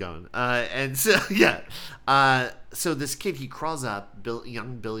just keep going. And so, yeah. So this kid, he crawls up,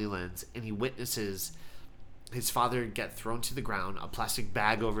 young Billy Lynn's, and he witnesses his father get thrown to the ground, a plastic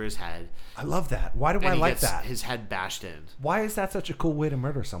bag over his head. I love that. Why do And I he like gets that? his head bashed in. Why is that such a cool way to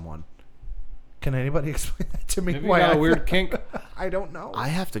murder someone? Can anybody explain that to me? Maybe Why you got I a weird kink. I don't know. I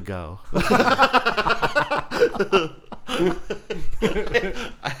have to go.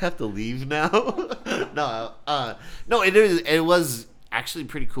 I have to leave now. No, it was actually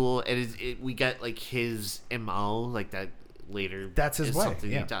pretty cool. We get like his MO, like that later. That's his is way, something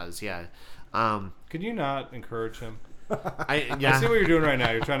yeah. he does. Yeah. Can you not encourage him? I I see what you're doing right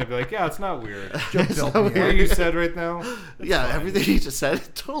now. You're trying to be like, yeah, it's not weird. Built me What up. you said right now? yeah, everything you just said,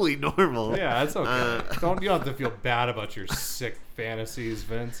 totally normal. Yeah, that's okay. You don't have to feel bad about your sick fantasies,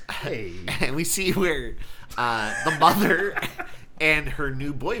 Vince. Hey. And we see where the mother and her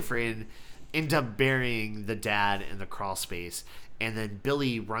new boyfriend end up burying the dad in the crawl space, and then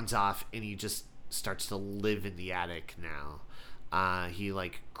Billy runs off and he just starts to live in the attic now. He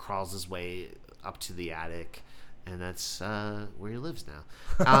like crawls his way up to the attic, and that's where he lives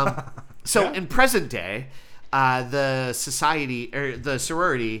now. So in present day, the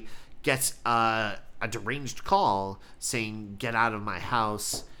sorority gets a deranged call saying, "Get out of my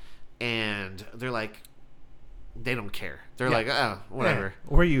house." and they're like, they don't care. They're like, oh, whatever.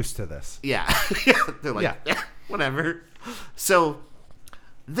 Yeah, we're used to this. Yeah. They're like, whatever. So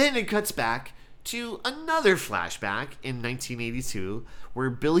then it cuts back to another flashback in 1982 where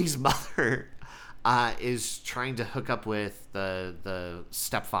Billy's mother is trying to hook up with the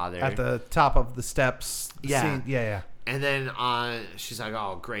stepfather. At the top of the steps. Yeah. Scene. Yeah. And then she's like,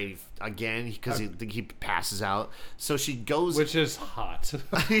 oh, great, again, because he passes out. So she goes... Which is hot.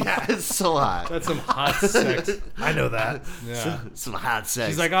 Yeah, it's so hot. That's some hot sex. I know that. Yeah. Some hot sex.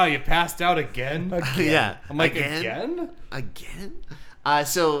 She's like, oh, you passed out again? Yeah. I'm like, again? Again?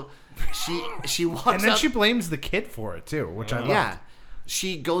 So she walks up... And then she blames the kid for it, too, which I love. Yeah.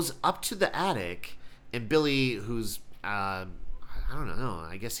 She goes up to the attic, and Billy, who's... I don't know.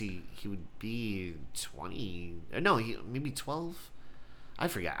 I guess he would be 20. No, maybe 12. I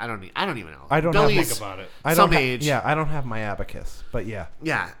forget. I don't even know. I don't Billy's think about it. I some don't age. Yeah, I don't have my abacus, but yeah.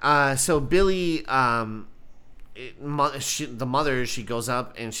 Yeah. So Billy, the mother, she goes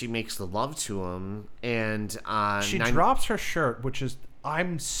up and she makes the love to him, and she drops her shirt, which is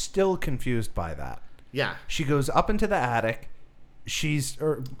I'm still confused by that. Yeah. She goes up into the attic.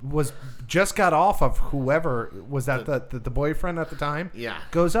 Was just got off of whoever was that the boyfriend at the time. Yeah.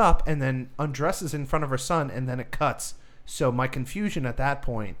 Goes up and then undresses in front of her son, and then it cuts. So my confusion at that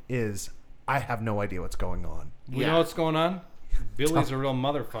point is I have no idea what's going on. We know what's going on? Billy's a real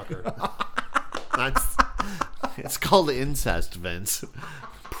motherfucker. It's called incest, Vince.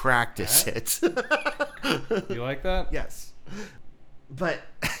 Practice it. You like that? Yes. But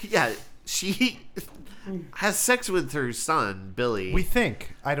yeah, she has sex with her son, Billy. We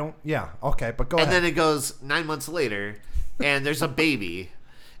think. I don't. Yeah. Okay, but go ahead. And then it goes 9 months later, and there's a baby.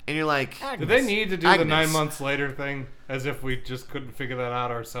 And you're like... Do they need to do the 9 months later thing as if we just couldn't figure that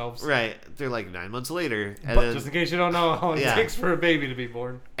out ourselves? Right. They're like 9 months later. And But then, just in case you don't know how long it takes for a baby to be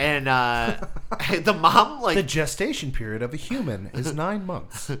born. And the mom, like... The gestation period of a human is 9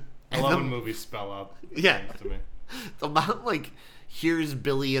 months. I love when movies spell out things to me. The mom, like, hears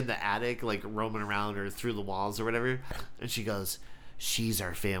Billy in the attic, like, roaming around or through the walls or whatever. And she goes, she's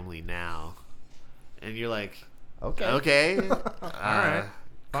our family now. And you're like... Okay. All right.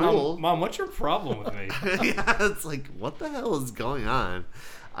 Cool. Mom, what's your problem with me? Yeah, it's like, what the hell is going on?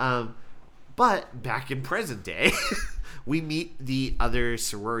 But back in present day, we meet the other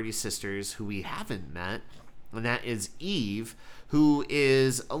sorority sisters who we haven't met, and that is Eve, who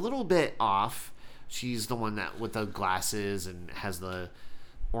is a little bit off. She's the one that with the glasses and has the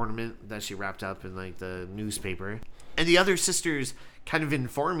ornament that she wrapped up in like the newspaper. And the other sisters kind of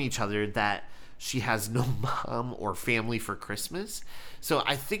inform each other that she has no mom or family for Christmas. So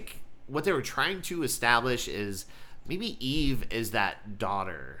I think what they were trying to establish is maybe Eve is that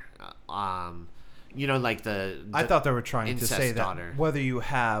daughter. Like the I thought they were trying to say daughter. That whether you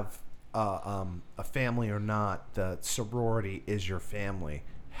have a family or not, the sorority is your family.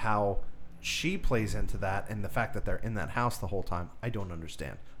 How she plays into that and the fact that they're in that house the whole time, I don't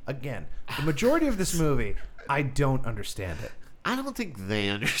understand. Again, the majority of this movie, I don't understand it. I don't think they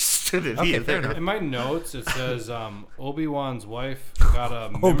understood it Okay, either. fair enough. In my notes, it says Obi-Wan's wife got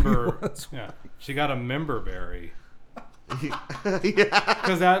a member. She got a member berry.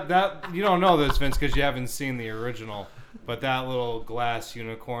 Because that you don't know this, Vince, because you haven't seen the original. But that little glass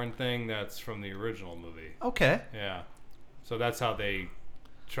unicorn thing, that's from the original movie. Okay. Yeah. So that's how they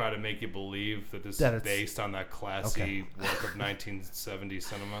try to make you believe that this is based on that classy work of 1970s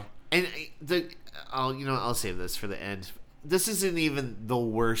cinema. And I'll save this for the end. This isn't even the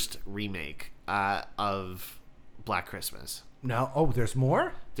worst remake of Black Christmas. No. Oh, there's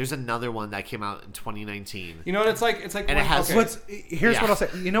more? There's another one that came out in 2019. You know what it's like? It's like and it has. Here's what I'll say.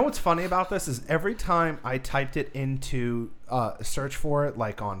 You know what's funny about this is every time I typed it into search for it,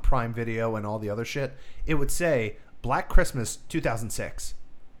 like on Prime Video and all the other shit, it would say Black Christmas 2006.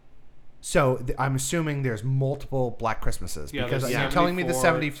 So I'm assuming there's multiple Black Christmases because you're telling me the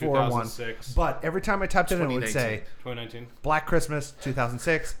 74 one. But every time I typed it in, it would say 2019 Black Christmas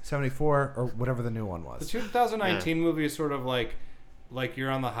 2006, 74, or whatever the new one was. The 2019 movie is sort of like you're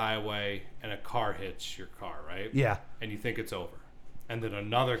on the highway and a car hits your car, right? Yeah. And you think it's over. And then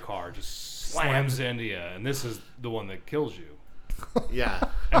another car just slams into you, and this is the one that kills you. Yeah.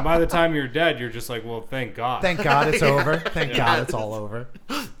 And by the time you're dead, you're just like, well, thank God. Thank God it's over. Thank God it's all over.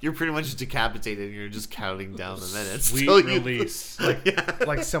 You're pretty much decapitated and you're just counting down the minutes. Sweet release.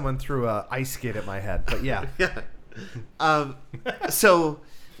 Like someone threw a ice skate at my head. But yeah. Yeah. So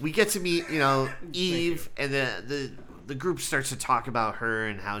we get to meet, Eve, and the group starts to talk about her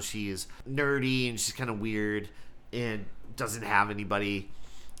and how she's nerdy and she's kind of weird and doesn't have anybody.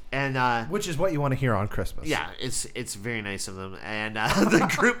 And Which is what you want to hear on Christmas. yeah, it's very nice of them. And the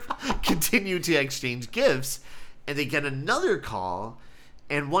group continue to exchange gifts, and they get another call,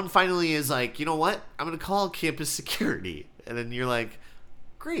 and one finally is like, you know what? I'm going to call campus security. And then you're like,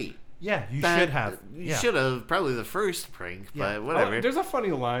 great. Yeah, you should have. You should have. Probably the first prank, but whatever. There's a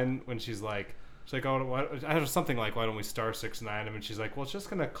funny line when she's like, oh, I have something like, why don't we star 6ix9ine him? And she's like, well, it's just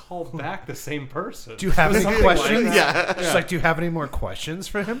going to call back the same person. Do you have any questions? Yeah. She's like, do you have any more questions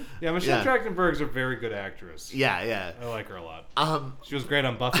for him? Yeah, Michelle Trachtenberg's a very good actress. Yeah. I like her a lot. She was great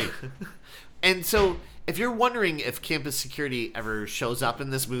on Buffy. And so, if you're wondering if campus security ever shows up in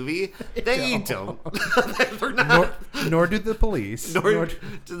this movie, they don't. They're not. Nor do the police. Nor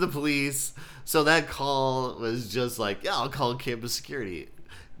do the police. So that call was just like, yeah, I'll call campus security.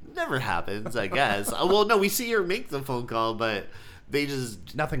 Never happens, I guess. Well, no, we see her make the phone call, but they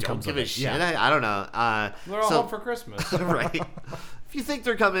just Nothing don't comes give of a it. shit. Yeah. I don't know. They're all home for Christmas. Right. If you think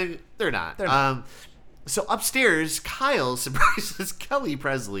they're coming, they're not. So upstairs, Kyle surprises Kelly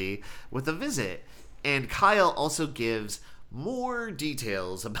Presley with a visit, and Kyle also gives more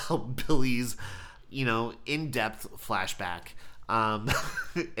details about Billy's, in-depth flashback.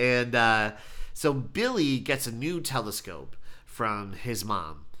 So Billy gets a new telescope from his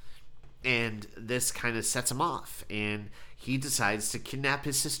mom, and this kind of sets him off, and he decides to kidnap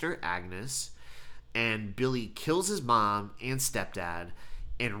his sister Agnes, and Billy kills his mom and stepdad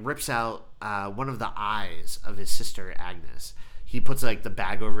and rips out one of the eyes of his sister Agnes. He puts the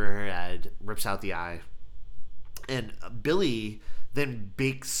bag over her head, rips out the eye, and Billy then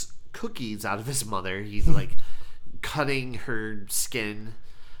bakes cookies out of his mother. He's cutting her skin.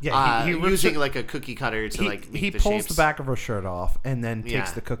 Yeah, he using a cookie cutter to make he the pulls shapes. the back of her shirt off and then takes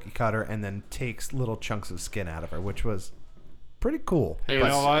Yeah. the cookie cutter and then takes little chunks of skin out of her, which was pretty cool. Hey, you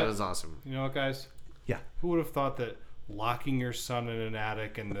know what? It was awesome. You know what, guys? Yeah. Who would have thought that locking your son in an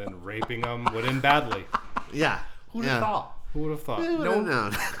attic and then raping him would end badly? Yeah. Who'd have thought? Who would have thought?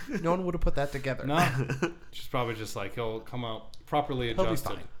 No one would have put that together. No. She's probably just he'll come out properly He'll be adjusted.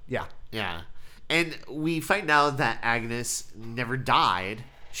 fine. Yeah. Yeah. And we find out that Agnes never died.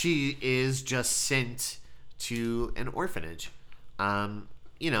 She is just sent to an orphanage,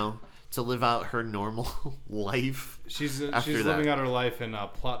 to live out her normal life. She's after living that. out her life in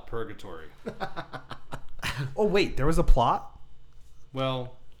plot purgatory. Oh, wait. There was a plot?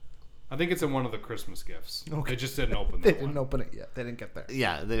 Well, I think it's in one of the Christmas gifts. Okay. They just didn't open They that didn't one. open it yet. They didn't get there.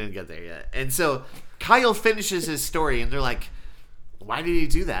 Yeah, they didn't get there yet. And so Kyle finishes his story, and they're like, why did he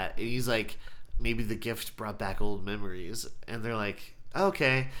do that? And he's like, maybe the gift brought back old memories. And they're like,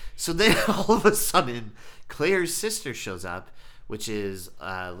 okay. So then all of a sudden, Claire's sister shows up, which is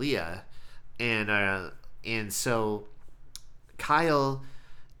Leah. And so Kyle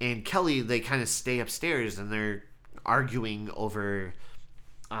and Kelly, they kind of stay upstairs, and they're arguing over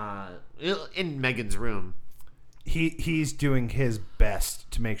in Megan's room. He's doing his best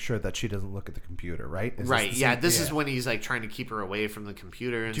to make sure that she doesn't look at the computer, right? Right, yeah. This is when he's trying to keep her away from the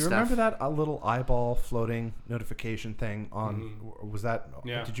computer and Do you stuff. remember that little eyeball floating notification thing on? Was that?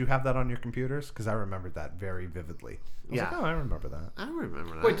 Yeah. Did you have that on your computers? Because I remembered that very vividly. I was Yeah. like, oh, I remember that. I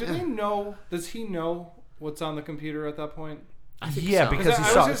remember that. Wait, do they know? Does he know what's on the computer at that point? I think Yeah, so. because he I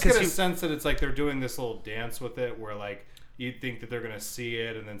saw. was just gonna Because sense that it's they're doing this little dance with it, where you think that they're gonna see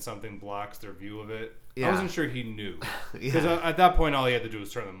it, and then something blocks their view of it. Yeah. I wasn't sure he knew, Yeah. because at that point all he had to do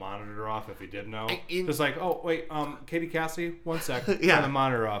was turn the monitor off if he did know. in- Just oh wait, Katie Cassidy, 1 sec, Yeah. turn the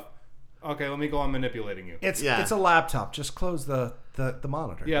monitor off. Okay, let me go on manipulating you. it's Yeah. a laptop. Just close the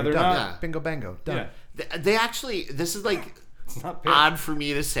monitor. Yeah, You're they're done. not- Bingo bango. Done. Yeah, They actually, this is it's not big. odd for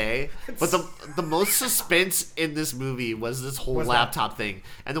me to say, but the most suspense in this movie was this whole What's that? laptop thing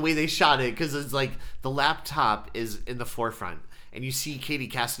and the way they shot it, because it's the laptop is in the forefront, and you see Katie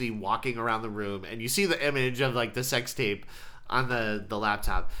Cassidy walking around the room, and you see the image of the sex tape on the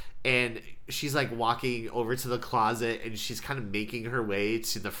laptop, and she's walking over to the closet, and she's kind of making her way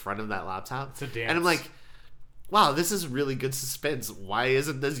to the front of that laptop. It's a dance. And I'm like, wow, this is really good suspense. Why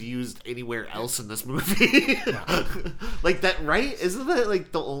isn't this used anywhere else in this movie? That, right? Isn't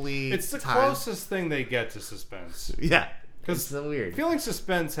that the only It's the time? closest thing they get to suspense. Yeah. Because It's so weird. feeling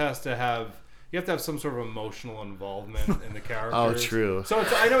suspense has to have. You have to have some sort of emotional involvement in the characters. Oh, true. So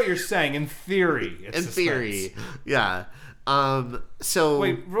I know what you're saying. In theory, it's In suspense. theory. Yeah. So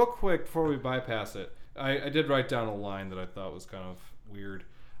Wait, real quick before we bypass it, I did write down a line that I thought was kind of weird.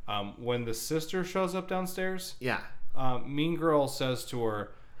 When the sister shows up downstairs, yeah. Mean Girl says to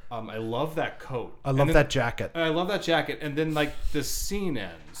her, I love that coat. I love that jacket. I love that jacket. And then the scene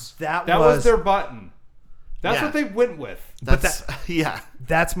ends. That was was- their button. That's Yeah. what they went with. That's yeah.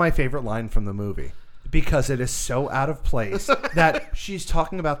 That's my favorite line from the movie. because it is so out of place that she's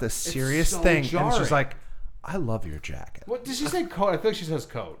talking about this serious so thing, and jarring. she's like, "I love your jacket." What did she say? Coat? I feel like she says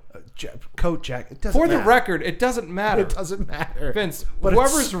coat. Coat jacket. It doesn't For the matter. record, it doesn't matter. It doesn't matter, Vince, But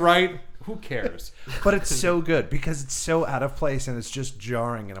whoever's right, who cares? But it's so good because it's so out of place and it's just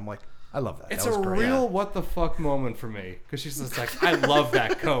jarring, and I'm like, I love that. It's that a was great. real what the fuck moment for me because she's just like, I love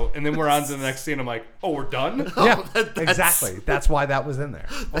that coat, and then we're on to the next scene. I'm like, oh, we're done. Yeah, that's- exactly. That's why that was in there.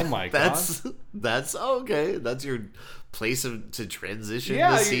 Oh my god. That's okay. That's your place to transition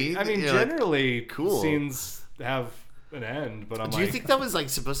Yeah, the scene. I mean, You're like, generally, cool. scenes have an end, but I'm do like, you think that was like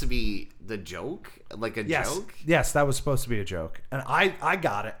supposed to be the joke, like a Yes, joke? yes, that was supposed to be a joke, and I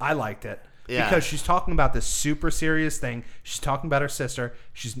got it. I liked it. Yeah. Because she's talking about this super serious thing. She's talking about her sister.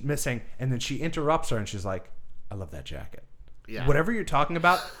 She's missing, and then she interrupts her, and she's like, "I love that jacket. Yeah. Whatever you're talking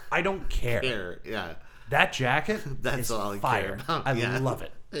about, I don't care. Care, yeah. That jacket That's is all I fire. care about. I Yeah. love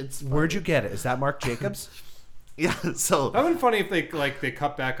it. It's Where'd you get it? Is that Marc Jacobs? Yeah. So that would have been funny if they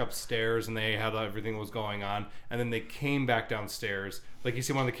cut back upstairs and they had everything was going on, and then they came back downstairs. Like you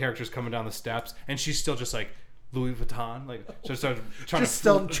see one of the characters coming down the steps, and she's still just like Louis Vuitton, like just trying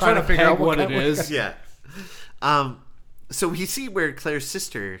to figure out what what it is. yeah. So we see where Claire's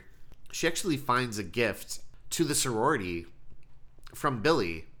sister, she actually finds a gift to the sorority from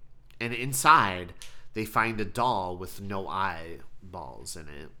Billy, and inside they find a doll with no eyeballs in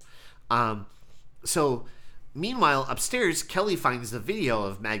it. So meanwhile, upstairs, Kelly finds the video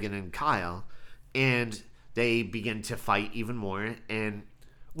of Megan and Kyle, and they begin to fight even more. And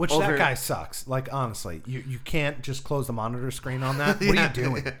Which that guy sucks. Like, honestly, you can't just close the monitor screen on that. What are you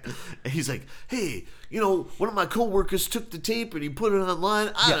doing? And he's like, hey, one of my coworkers took the tape and he put it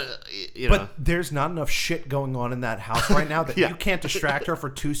online. But there's not enough shit going on in that house right now that Yeah. you can't distract her for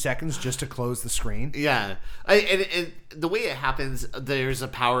 2 seconds just to close the screen. Yeah, and the way it happens, there's a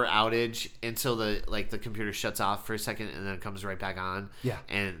power outage, and so the computer shuts off for a second, and then it comes right back on. Yeah.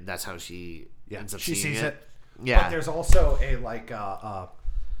 and that's how she ends up She seeing sees it. Yeah, But there's also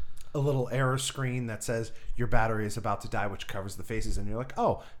a little error screen that says your battery is about to die, which covers the faces, and you're like,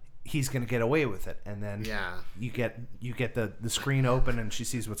 oh, he's gonna get away with it, and then you get the screen open, and she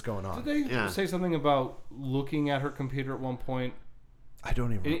sees what's going on. Did they say something about looking at her computer at one point? I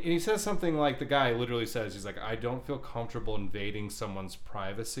don't even. And he says something like, the guy literally says, he's like, I don't feel comfortable invading someone's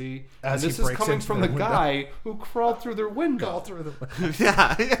privacy. As and he this is breaks coming into from their the window. guy who crawled through their window.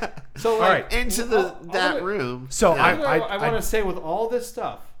 yeah. So All like, right. Into that room. So Yeah. I want to say, with all this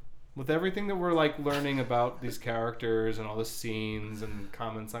stuff, with everything that we're like learning about these characters and all the scenes and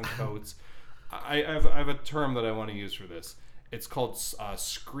comments on coats, I have a term that I want to use for this. It's called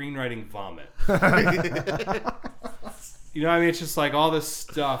screenwriting vomit. You know what I mean? It's just like all this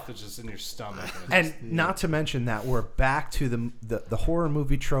stuff that's just in your stomach. And not to mention that we're back to the horror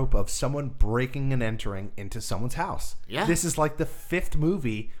movie trope of someone breaking and entering into someone's house. Yeah. This is like the 5th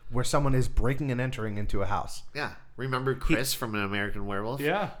movie where someone is breaking and entering into a house. Yeah, remember Chris from An American Werewolf?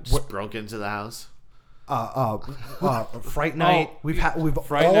 Yeah. just broke into the house. Fright Night. We've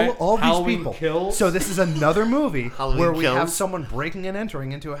Fright Night, all these Halloween people. Kills. So this is another movie Halloween where we have Kills. someone breaking and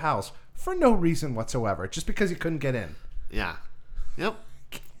entering into a house for no reason whatsoever, just because he couldn't get in. Yeah. Yep.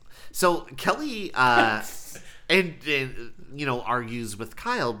 So Kelly and argues with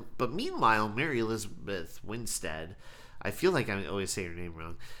Kyle, but meanwhile Mary Elizabeth Winstead, I feel like I always say her name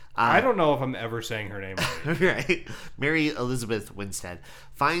wrong. I don't know if I'm ever saying her name right. Right. Mary Elizabeth Winstead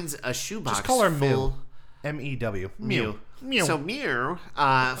finds a shoebox Just call her full. Mew. Mew. Mew. So Mew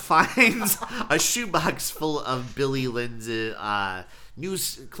finds a shoebox full of Billy Lynn's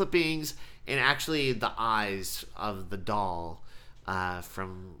news clippings and actually the eyes of the doll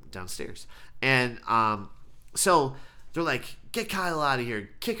from downstairs. And so they're like, get Kyle out of here,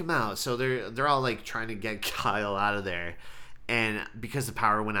 kick him out. So they're all like trying to get Kyle out of there. And because the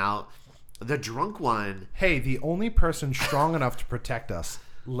power went out, the drunk one. Hey, the only person strong enough to protect us.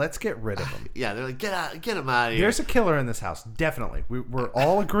 Let's get rid of him. Yeah, they're like, get him out of here. There's a killer in this house, definitely. We're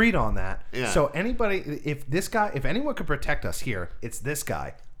all agreed on that. Yeah. So if anyone could protect us here, it's this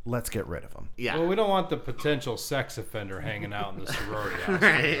guy. Let's get rid of him. Yeah. Well, we don't want the potential sex offender hanging out in the sorority house,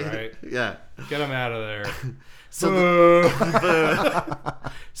 right? Yeah. Get him out of there.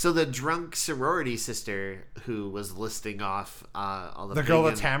 So the drunk sorority sister who was listing off all the Girl pagan-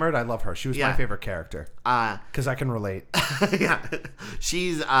 that's hammered, I love her. She was my Yeah. favorite character because I can relate. yeah,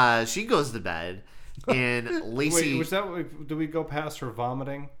 she goes to bed, and Lacey. Wait, was that? Do we go past her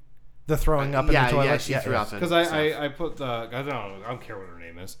vomiting? The throwing up in the toilet. Yeah, she threw up. Because I put the I don't care what her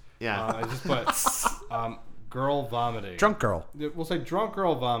name is. Yeah. I just put girl vomiting. Drunk girl. We'll say drunk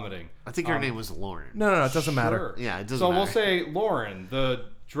girl vomiting. I think her name was Lauren. No, it doesn't matter. Sure. Yeah, it doesn't So we'll matter. say Lauren, the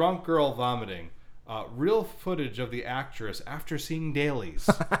drunk girl vomiting. real footage of the actress after seeing dailies.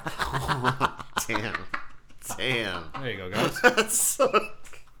 Damn. There you go, guys. That's so...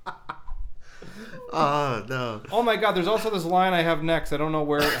 Oh, no. Oh my god, there's also this line I have next. I don't know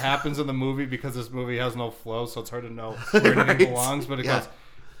where it happens in the movie because this movie has no flow, so it's hard to know where anything belongs, but it goes,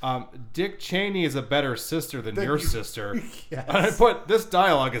 Dick Cheney is a better sister than your sister. Yes. And I put, this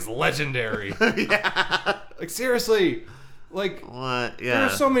dialogue is legendary. Yeah. Like, seriously. Like, What? there Yeah. are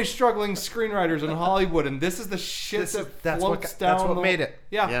so many struggling screenwriters in Hollywood, and this is the shit That's floats down. That's what made it.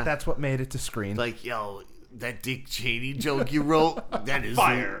 Yeah. That's what made it to screen. Like, yo, that Dick Cheney joke you wrote, that is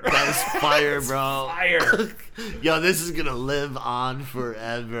Fire. That is fire, bro. Fire. Yo, this is gonna live on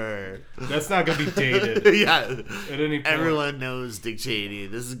forever. That's not going to be dated Yeah. at any point. Everyone knows Dick Cheney.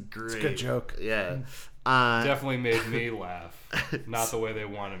 This is great. It's a good joke. Yeah. Definitely made me laugh. Not the way they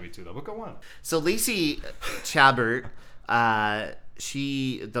wanted me to, though. But go on. So Lacey Chabert,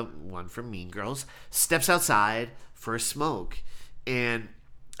 she, the one from Mean Girls, steps outside for a smoke, and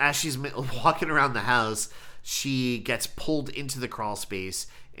as she's walking around the house, she gets pulled into the crawl space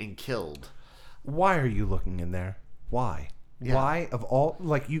and killed. Why are you looking in there? Why? Yeah. Why of all,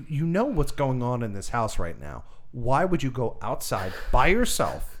 like, you know what's going on in this house right now. Why would you go outside by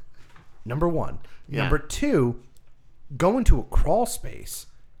yourself? Number one. Yeah. Number two, go into a crawl space.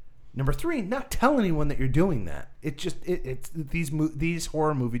 Number three, not tell anyone that you're doing that. It just it's these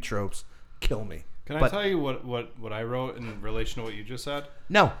horror movie tropes kill me. Can I tell you what I wrote in relation to what you just said?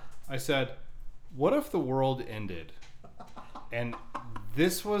 No. I said, what if the world ended and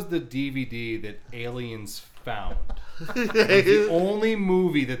this was the DVD that aliens found? It was the only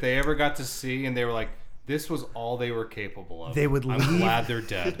movie that they ever got to see, and they were like, this was all they were capable of. They would I'm leave. glad they're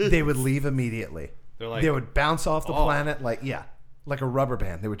dead. They would leave immediately. They're like, They would bounce off the oh. planet like a rubber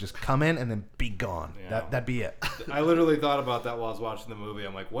band. They would just come in and then be gone. Yeah. That'd be it. I literally thought about that while I was watching the movie.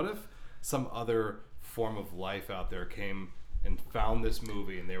 I'm like, what if some other form of life out there came and found this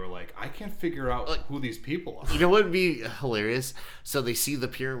movie, and they were like, I can't figure out who these people are. You know what would be hilarious? So they see the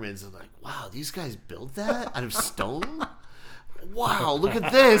pyramids and like, wow, these guys built that out of stone? Wow, look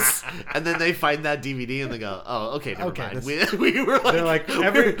at this. And then they find that DVD and they go, oh, okay, never mind. We were like... They're like,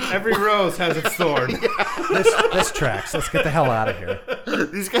 every rose has its thorn. This tracks. Let's get the hell out of here.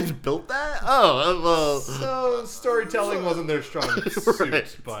 These guys built that? Oh, well... So storytelling wasn't their strong suit,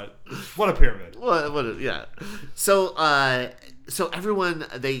 Right. but what a pyramid. Yeah. So, so everyone,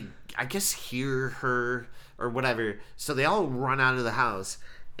 they, I guess, hear her or whatever. So they all run out of the house.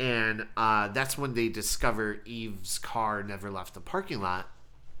 And that's when they discover Eve's car never left the parking lot.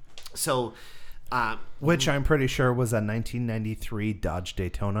 So, Which I'm pretty sure was a 1993 Dodge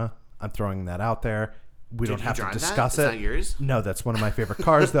Daytona. I'm throwing that out there. We don't have to discuss it. Is that yours? No, that's one of my favorite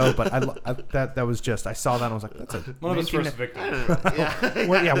cars, though. But that was just, I saw that and I was like, that's a One of his first victims. Yeah.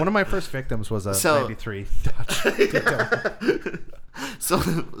 Well, yeah, one of my first victims was a 93 Dodge Daytona.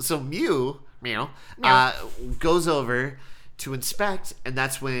 So Mew goes over to inspect, and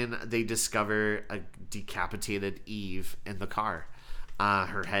that's when they discover a decapitated Eve in the car.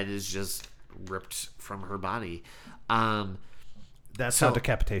 Her head is just ripped from her body. That's how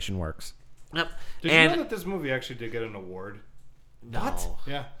decapitation works. Yep. Did you know that this movie actually did get an award? No.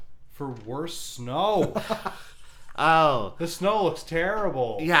 Yeah. For worst snow. Oh. The snow looks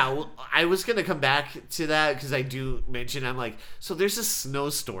terrible. Yeah, well, I was going to come back to that because I do mention, I'm like, so there's a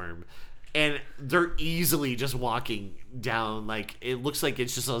snowstorm. And they're easily just walking down, like, it looks like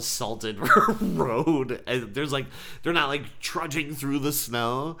it's just a salted road. And there's, like, they're not, like, trudging through the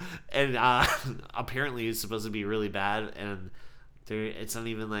snow. And apparently it's supposed to be really bad. And it's not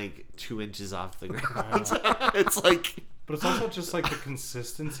even, like, 2 inches off the ground. It's, like... But it's also just, like, the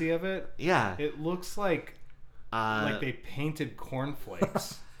consistency of it. Yeah. It looks like they painted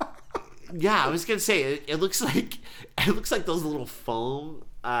cornflakes. Yeah, I was going to say, it looks like those little foam...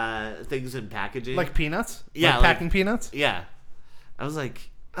 things in packaging, Like peanuts? Yeah, like packing peanuts? Yeah, I was like,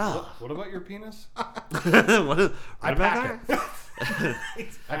 oh, What about your penis? what I pack it.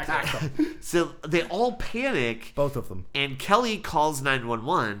 I packed them. So they all panic, Both of them. and Kelly calls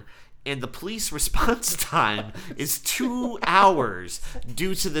 911, and the police response time is 2 hours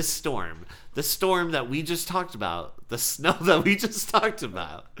due to this storm. The storm that we just talked about. The snow that we just talked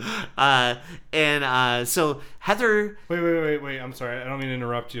about. So Heather... Wait. I'm sorry. I don't mean to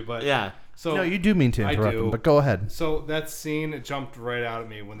interrupt you, but... Yeah. So No, you do mean to interrupt him, but go ahead. So that scene, it jumped right out at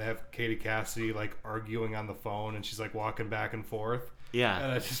me when they have Katie Cassidy, like, arguing on the phone, and she's, like, walking back and forth. Yeah.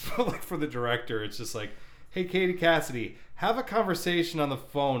 And I just felt like for the director, it's just like, hey, Katie Cassidy, have a conversation on the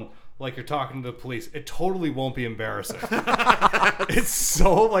phone like you're talking to the police. It totally won't be embarrassing. It's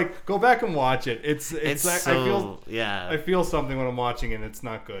so like go back and watch it. It's like, so I feel something when I'm watching it. And it's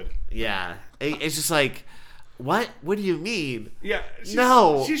not good. Yeah, it's just like, what? What do you mean? Yeah,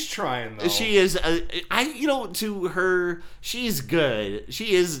 she's trying though. She is. To her, she's good.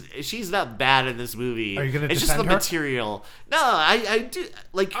 She's not bad in this movie. Are you gonna It's just the defend her? material. No, I do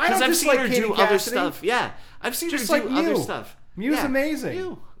like I because don't I've seen dislike her Katie do other Cassidy. stuff. Yeah, I've seen Just her like do other Mew. stuff. Mew's Yeah, amazing.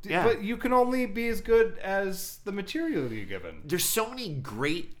 Mew. Yeah. But you can only be as good as the material you're given. There's so many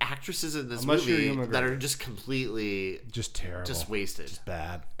great actresses in this Unless you're movie Ewan that McGregor. are just completely Just terrible. just wasted. Just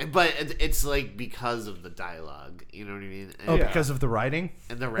bad. But it's like because of the dialogue. You know what I mean? Oh, Yeah. because of the writing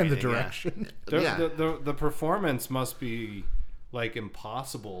And the and writing, the yeah. direction. The performance must be like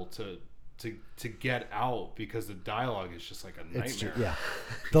impossible to get out because the dialogue is just like a nightmare. It's just, yeah.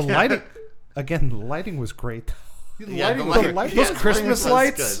 The lighting, again, the lighting was great. The Yeah, lighting, the lighting- those yeah, the Christmas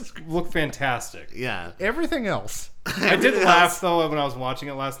lighting was lights look fantastic. Yeah. Everything else. I did laugh though when I was watching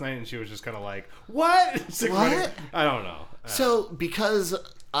it last night, and she was just kind of like, "What? It's like, What? I don't know." So because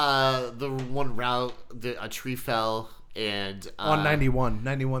the one route, a tree fell, and On 91.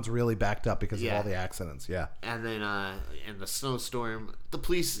 91's really backed up because yeah. of all the accidents. Yeah. and then in the snowstorm, the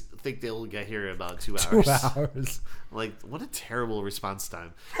police think they'll get here in about 2 hours. 2 hours. Like, what a terrible response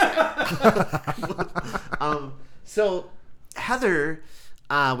time. So Heather,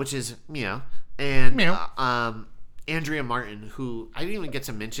 which is Meow, and Meow. Andrea Martin, who I didn't even get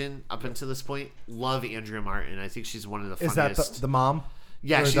to mention up until this point. Love Andrea Martin. I think she's one of the funniest. Is that the mom?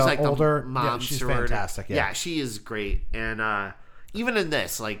 Yeah, Or she's the like older the mom. Yeah, she's sorority. fantastic. Yeah. She is great. And even in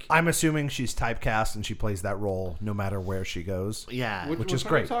this, like, I'm assuming she's typecast and she plays that role no matter where she goes. yeah, Which is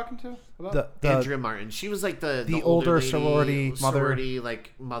one are you great. talking to? About? The Andrea Martin. She was like the older lady, sorority mother.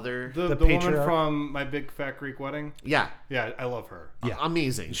 like mother. the the woman patriarch? from My Big Fat Greek Wedding. Yeah, Yeah, I love her. Yeah.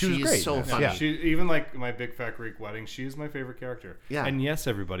 amazing. She was She's great, so man. funny. Yeah. She even like My Big Fat Greek Wedding. She is my favorite character. Yeah. And yes,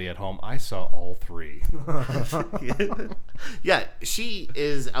 everybody at home, I saw all three. Yeah, she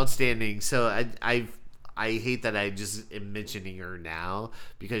is outstanding. So I hate that I just am mentioning her now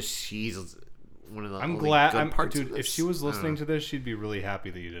because she's one of the. I'm only glad. good parts Dude, of if this. she was I don't listening know. to this, she'd be really happy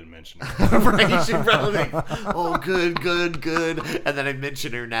that you didn't mention her. Right? She'd probably be like, oh, good. And then I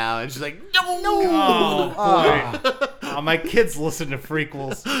mention her now, and she's like, no. Oh, boy. My kids listen to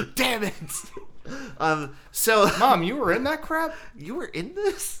frequels. Damn it. So Mom, you were in that crap? you were in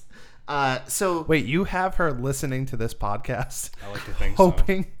this? So Wait, you have her listening to this podcast, I like to think so.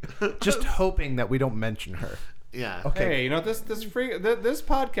 hoping, just hoping that we don't mention her. yeah. Okay. Hey, you know this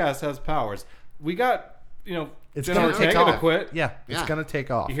podcast has powers. We got It's Jenna gonna take Ortega to off. quit. Yeah, it's Yeah. gonna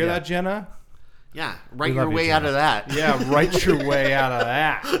take off. You hear yeah. that, Jenna? Yeah. Write We your love you, way Jenna. out of that. Yeah, write your way out of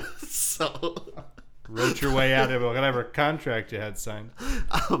that. So. Wrote your way out of whatever contract you had signed.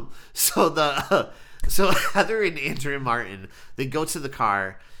 So Heather and Andrea Martin, they go to the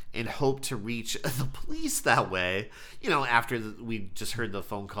car and hope to reach the police that way. After we just heard the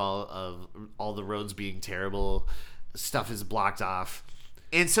phone call of all the roads being terrible, stuff is blocked off,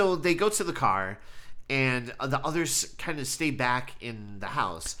 and so they go to the car, and the others kind of stay back in the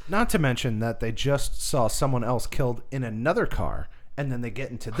house. Not to mention that they just saw someone else killed in another car, and then they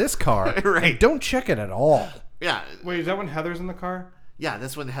get into this car Right. and don't check it at all. Yeah, Wait, is that when Heather's in the car? yeah,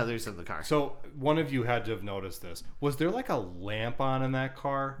 that's when Heather's in the car. So one of you had to have noticed this. Was there like a lamp on in that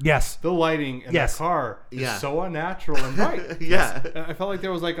car? Yes. The lighting in Yes. that car is Yeah. so unnatural and bright. Yeah. I felt like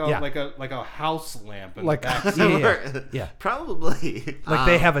there was like a Yeah. like a house lamp in Like, the back. yeah. Probably. Like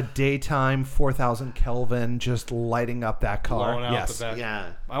they have a daytime 4,000 Kelvin just lighting up that car. Blowing out Yes. the back.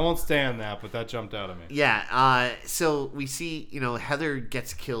 Yeah. I won't stand that, but that jumped out at me. Yeah, so we see, Heather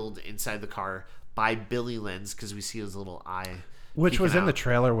gets killed inside the car by Billy Lenz because we see his little eye. Which was peeking in the out.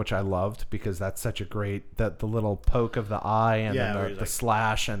 trailer, which I loved because that's such a great the little poke of the eye and Yeah, where then he's the like-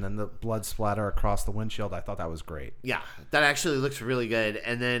 slash and then the blood splatter across the windshield. I thought that was great. Yeah, that actually looks really good.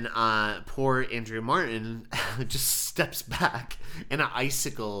 And then poor Andrea Martin just steps back and an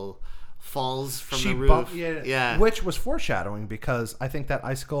icicle falls from the roof. Yeah. Which was foreshadowing because I think that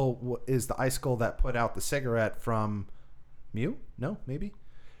icicle is the icicle that put out the cigarette from Mew? No, maybe?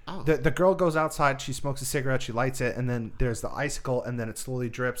 Oh. The girl goes outside, she smokes a cigarette, she lights it, and then there's the icicle, and then it slowly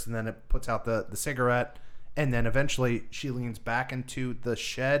drips, and then it puts out the cigarette, and then eventually she leans back into the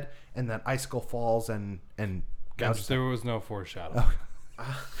shed, and that icicle falls and gouges her. There was no foreshadowing.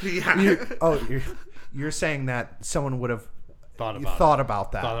 Yeah. You're saying that someone would have Thought that. Thought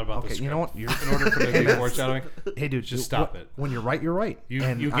about Okay, the you know what? script. In order for there to be foreshadowing, Hey, dude, Just stop it. When you're right, you're right. you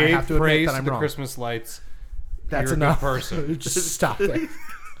and I gave have to admit praise that to I'm the wrong. Christmas lights. That's You're enough. a good person. Just stop it.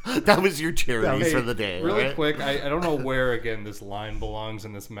 That was your charity Hey, for the day. Really right? quick, I don't know where again this line belongs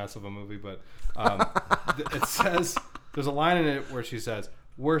in this mess of a movie, but it says There's a line in it where she says,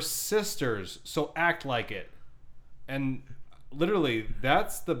 "We're sisters, so act like it." And literally,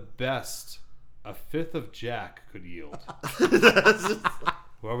 that's the best a fifth of Jack could yield.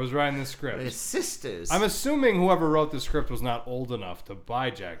 Whoever's writing the script. We're sisters. I'm assuming whoever wrote the script was not old enough to buy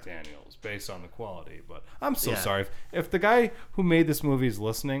Jack Daniels based on the quality, but I'm so sorry. If the guy who made this movie is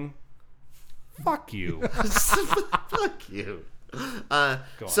listening, fuck you. Fuck you.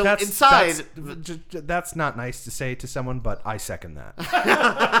 So That's, inside... that's not nice to say to someone, but I second that.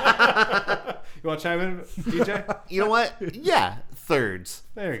 You want to chime in, DJ? You know what? Yeah, thirds.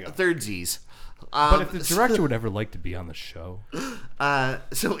 There you go. Thirdsies. But if the director would ever like to be on the show.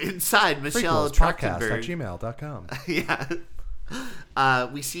 So inside, Michelle Podcast Trachtenberg... at gmail.com. Yeah.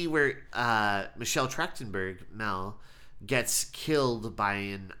 We see where Michelle Trachtenberg, Mel, gets killed by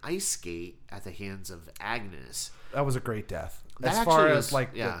an ice skate at the hands of Agnes. That was a great death. That As far actually as is- like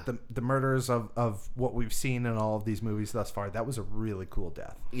yeah. the murders of what we've seen in all of these movies thus far, that was a really cool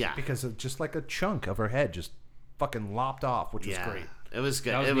death. Yeah. Because of just like a chunk of her head just fucking lopped off, which was great. It was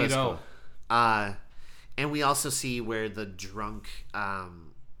good. That was It was neato. cool. And we also see where the drunk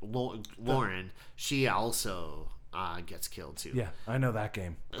Lauren, she also gets killed too. Yeah, I know that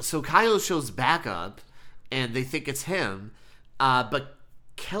game. So Kyle shows back up, and they think it's him, but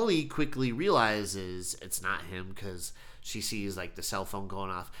Kelly quickly realizes it's not him because she sees like the cell phone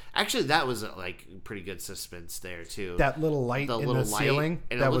going off. Actually, that was like pretty good suspense there too. That little light in the ceiling,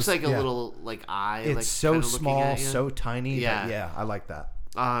 and that it looks was, like a little like eye. It's like, so kinda looking small, at you. so tiny. Yeah. Yeah, I like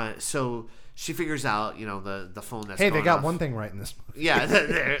that. So she figures out, the phone that's Hey, going they got off. one thing right in this movie. Yeah,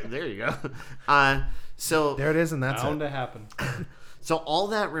 there you go. So There it is, and that's Bound it. to happen. So all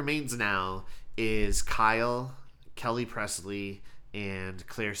that remains now is Kyle, Kelly Presley, and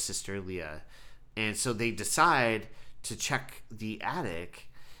Claire's sister Leah, and so they decide to check the attic,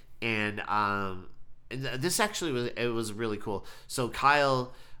 and this actually was really cool. So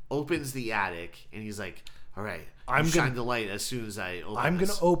Kyle opens the attic, and he's like, "All right, I'm shine gonna- the light as soon as I open. I'm this."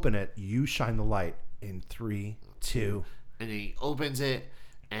 gonna open it. You shine the light in 3, 2. And he opens it,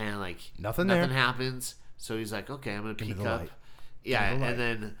 and like Nothing there. happens. So he's like, "Okay, I'm gonna Give me peek the up." light. Yeah, Give me the and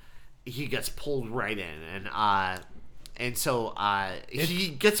then he gets pulled right in, and so he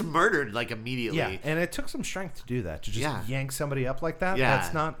gets murdered like immediately. Yeah, and it took some strength to do that. To just Yeah. yank somebody up like that. Yeah.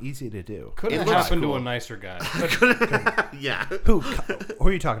 That's not easy to do. Could It have looks happened cool. to a nicer guy. Yeah. Who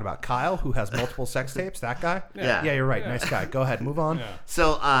are you talking about? Kyle, who has multiple sex tapes? That guy? Yeah. Yeah, you're right. Nice guy. Go ahead. Move on. Yeah.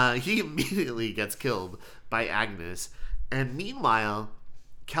 So he immediately gets killed by Agnes, and meanwhile,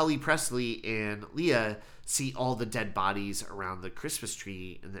 Kelly Presley and Leah see all the dead bodies around the Christmas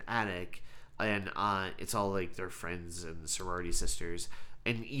tree in the attic, and it's all like their friends and sorority sisters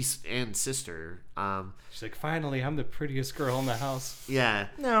and sister. She's like, finally, I'm the prettiest girl in the house. Yeah,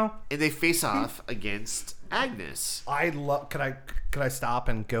 No. and they face off against Agnes. I love. Could I stop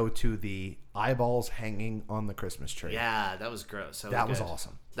and go to the eyeballs hanging on the Christmas tree? Yeah, that was gross. That was good.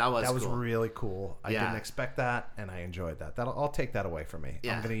 awesome. That was cool. really cool. I Yeah. didn't expect that, and I enjoyed that. I'll take that away from me.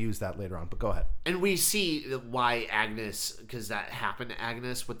 Yeah. I'm going to use that later on. But go ahead. And we see why Agnes, because that happened to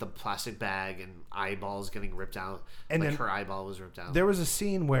Agnes with the plastic bag and eyeballs getting ripped out. And like then her eyeball was ripped out. There was a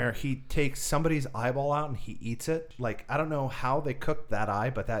scene where he takes somebody's eyeball out and he eats it. Like, I don't know how they cooked that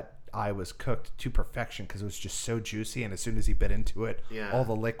eye, but that eye was cooked to perfection because it was just so juicy. And as soon as he bit into it, Yeah. all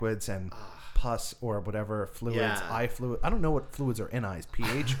the liquids and pus or whatever fluids, Yeah. eye fluid. I don't know what fluids are in eyes.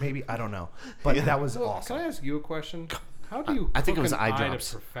 pH, maybe? I don't know. But that was Well, awesome. Can I ask you a question? How do you I think cook it was an eye eye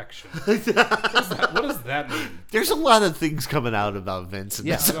drops. to perfection? What does that mean? There's a lot of things coming out about Vince in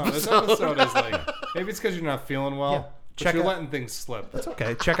Yeah. this No, this episode. episode is like, maybe it's because you're not feeling well, Yeah. but Check you're out- letting things slip. That's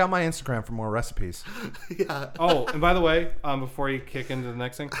okay. Check out my Instagram for more recipes. Oh, and by the way, before you kick into the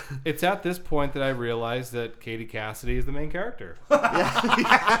next thing, it's at this point that I realized that Katie Cassidy is the main character.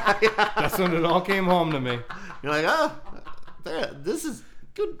 That's when it all came home to me. You're like, oh, this is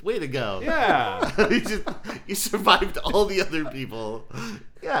good way to go. Yeah. you survived all the other people.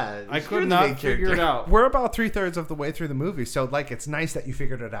 Yeah. I you're could the not main figure character. it out. We're about 3/3 of the way through the movie, so like it's nice that you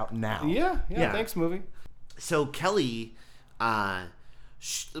figured it out now. Yeah, Yeah. thanks, movie. So Kelly,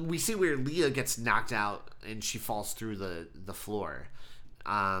 we see where Leah gets knocked out and she falls through the floor.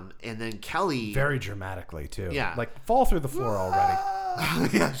 And then Kelly... Very dramatically too. Yeah. Like fall through the floor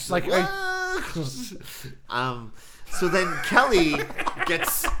already. yeah, she's Like, so then Kelly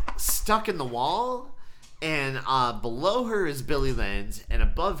gets stuck in the wall, and below her is Billy Lenz, and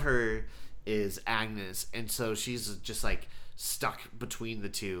above her is Agnes, and so she's just like stuck between the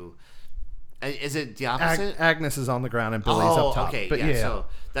two. Is it the opposite? Agnes is on the ground and Billy's up top. Okay, But yeah. So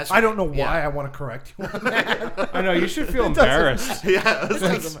that's I don't know why I want to correct you on that. I know you should feel embarrassed. Yeah, it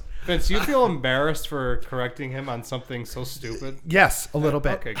was like, Vince, you feel embarrassed for correcting him on something so stupid? Yes, a little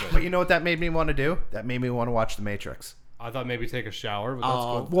bit. Okay, good. But you know what that made me want to do? That made me want to watch The Matrix. I thought maybe take a shower, but that's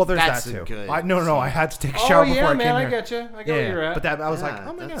cool. Well, there's That's that a too. good No, I had to take a Oh shower before yeah, I man, came I here. get you. I get where you're at. But that I was like, Yeah,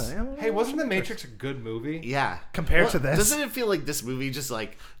 oh my that's- god. Hey, wasn't The Matrix a good movie? yeah. Compared to this? Doesn't it feel like this movie just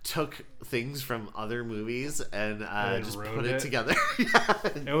like took things from other movies and just ruined put it it? together? Yeah.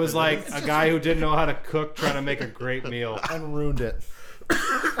 It was like a guy who didn't know how to cook trying to make a great meal. and ruined it?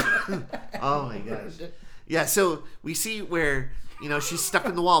 Oh my gosh. Yeah, so we see where, she's stuck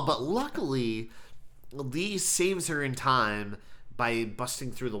in the wall, but luckily Lee saves her in time by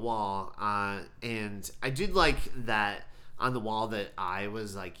busting through the wall. And I did like that on the wall that eye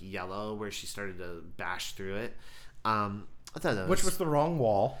was like yellow where she started to bash through it. I thought that Which was the wrong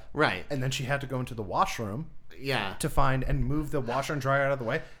wall. right. And then she had to go into the washroom Yeah. to find and move the washer and dryer out of the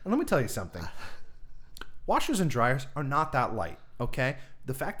way. And let me tell you something. Washers and dryers are not that light, okay?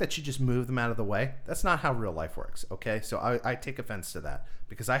 The fact that she just moved them out of the way, that's not how real life works, okay? So I take offense to that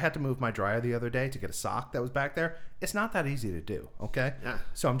because I had to move my dryer the other day to get a sock that was back there. It's not that easy to do, okay? Yeah.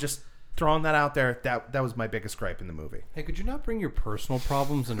 So I'm just throwing that out there. That was my biggest gripe in the movie. Hey, could you not bring your personal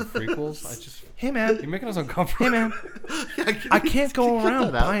problems into prequels? Hey, You're man. making us uncomfortable. Hey, man. I can't go cut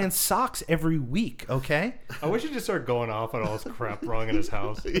around that out. buying socks every week, okay? I wish he'd just start going off on all this crap wrong in his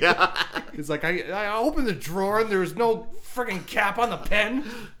house. Yeah. He's like, I opened the drawer and there was no freaking cap on the pen.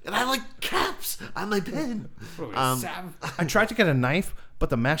 And I like caps on my pen. What are we, I tried to get a knife, but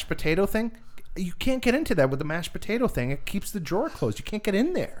the mashed potato thing, you can't get into that with the mashed potato thing. It keeps the drawer closed. You can't get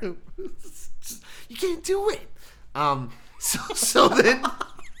in there. You can't do it. So then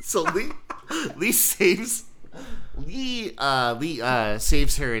Lee saves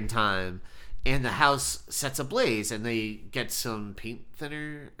her in time, and the house sets ablaze, and they get some paint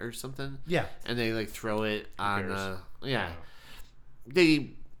thinner or something. Yeah. And they like throw it on. cares?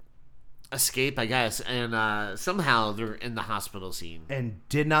 They escape, I guess, and somehow they're in the hospital scene. And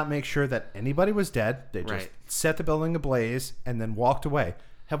did not make sure that anybody was dead. They just Right. set the building ablaze and then walked away.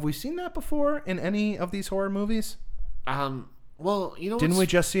 Have we seen that before in any of these horror movies? Well, Didn't we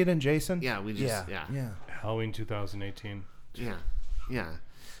just see it in Jason? Yeah, we just yeah. Halloween 2018. Yeah.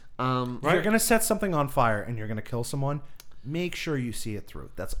 If you're going to set something on fire and you're going to kill someone, make sure you see it through.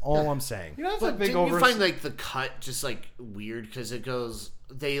 That's all I'm saying. You know, that's But a big didn't you find like the cut just like weird because it goes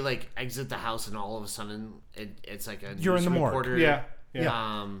they like exit the house and all of a sudden it's like a You're in news the morgue. reporter. Yeah.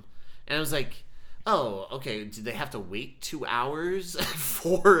 And I was like, oh, okay. Did they have to wait 2 hours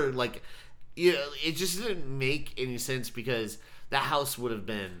for like? It just didn't make any sense because the house would have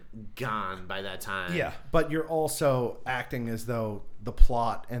been gone by that time. Yeah, but you're also acting as though the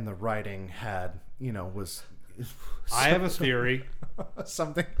plot and the writing had, was I have a theory.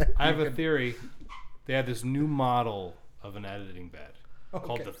 something. I have a theory. They had this new model of an editing bed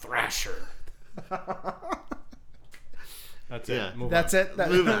called the Thrasher. That's Yeah. it. Move That's it.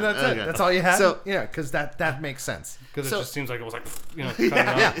 Move on. That's Okay. it. That's all you had. So- Yeah, because that makes sense. Because So- it just seems like it was like, cut it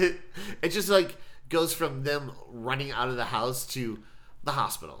Yeah, out. it just like goes from them running out of the house to the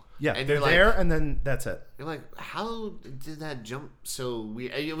hospital. Yeah, and they're you're like, there, and then that's it. You're like, how did that jump so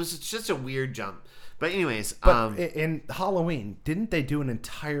weird? It was just a weird jump. But anyways, But in Halloween, didn't they do an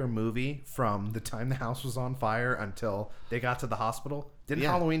entire movie from the time the house was on fire until they got to the hospital? Didn't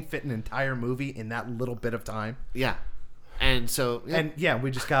Yeah. Halloween fit an entire movie in that little bit of time? yeah, and so And yeah,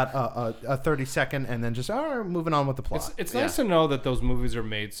 we just got a 30-second and then just moving on with the plot. It's nice to know that those movies are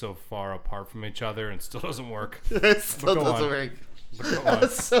made so far apart from each other and still doesn't work. it still Go doesn't on. work. But go on.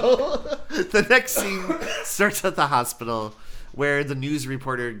 So the next scene starts at the hospital where the news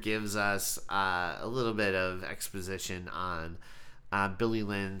reporter gives us a little bit of exposition on Billy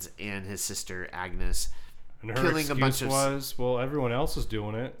Lynn's and his sister Agnes And her killing a bunch excuse of was, well, everyone else is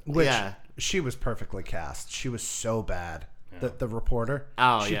doing it. Which yeah. she was perfectly cast. She was so bad. The reporter.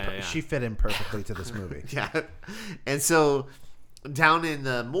 Oh, she, yeah. She fit in perfectly to this movie. Yeah. And so down in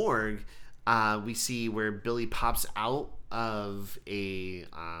the morgue, we see where Billy pops out of a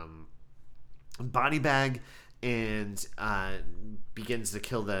body bag and begins to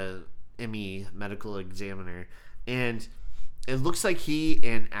kill the ME medical examiner. And it looks like he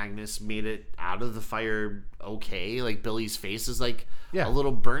and Agnes made it out of the fire okay. Like Billy's face is like Yeah. a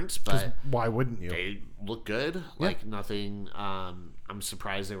little burnt, but Why wouldn't you? they look good. Like nothing. I'm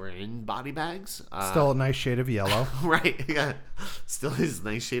surprised they were in body bags. Still a nice shade of yellow. Right. Yeah. Still his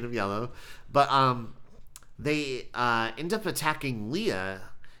nice shade of yellow. But they end up attacking Leah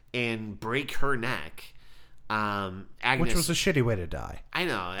and break her neck. Agnes, Which was a shitty way to die. I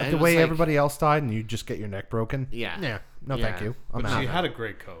know. The way everybody else died, and you just get your neck broken. Yeah. Yeah. No, Yeah. thank you. I'm But out. she had a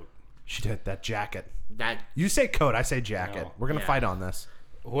great coat. She did that jacket. that You say coat, I say jacket. No. We're gonna Yeah. fight on this.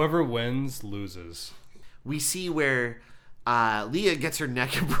 Whoever wins loses. we see where Leah gets her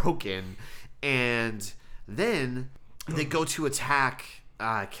neck broken, and then they go to attack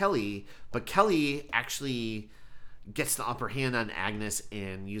Kelly, but Kelly actually gets the upper hand on Agnes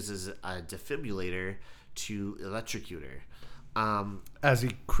and uses a defibrillator to electrocute her. As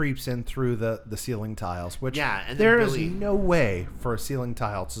he creeps in through the ceiling tiles, which Yeah, and then there is Billy- no way for a ceiling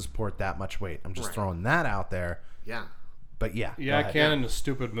tile to support that much weight. I'm just Right. throwing that out there. Yeah. But yeah. Yeah, go I ahead. can in a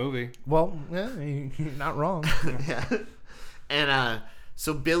stupid movie. Well, yeah, you're not wrong. Yeah. And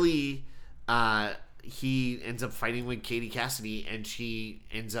so Billy, he ends up fighting with Katie Cassidy, and she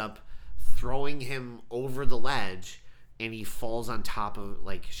ends up throwing him over the ledge, and he falls on top of,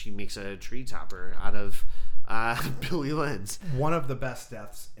 like, she makes a tree topper out of Billy Lynn's. One of the best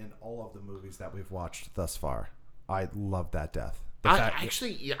deaths in all of the movies that we've watched thus far. I love that death. The fact-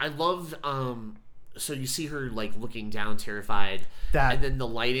 I loved, so you see her, like, looking down terrified, That- and then the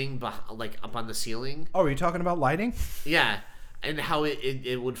lighting, like, up on the ceiling. Oh, are you talking about lighting? Yeah. And how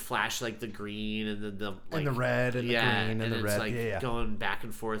it would flash, like, the green and the like, And the red and the green and the it's red. like Yeah. going back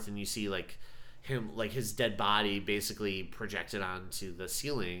and forth, and you see, like, him, like, his dead body basically projected onto the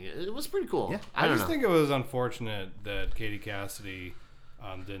ceiling. It was pretty cool. Yeah. I don't just know. think it was unfortunate that Katie Cassidy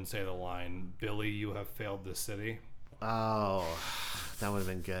didn't say the line, "Billy, you have failed this city." Oh, that would have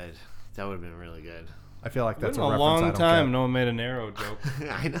been good. That would have been really good. I feel like It's that's been a a reference I long don't time. get. No one made an arrow joke.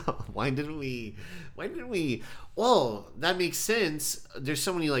 I know. Why didn't we? Well, that makes sense. There's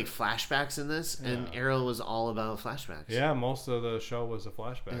so many, like, flashbacks in this, and Yeah. Arrow was all about flashbacks. Yeah, most of the show was a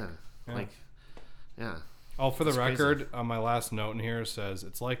flashback. Yeah. Yeah. Like, yeah. Oh, for the It's crazy. record, my last note in here says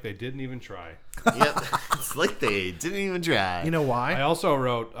it's like they didn't even try. Yep. It's like they didn't even try. You know why? I also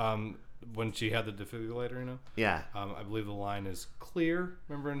wrote when she had the defibrillator, Yeah. I believe the line is clear.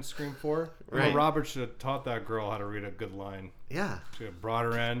 Remember in Scream 4? Right. Robert should have taught that girl how to read a good line. Yeah. Should have brought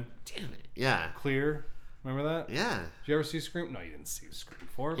her in. Damn it. Yeah. Clear. Remember that? Yeah. Did you ever see Scream? No, you didn't see Scream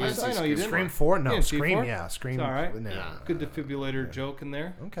 4. Yeah, I, I see I know you didn't. Scream 4? You No, didn't see Scream, 4? yeah. Scream. It's all right. No. Yeah. Good defibrillator joke in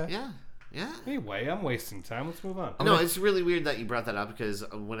there. Okay. Yeah. Yeah. Anyway, I'm wasting time. Let's move on. No, it's really weird that you brought that up, because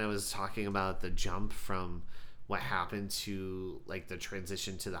when I was talking about the jump from what happened to, like, the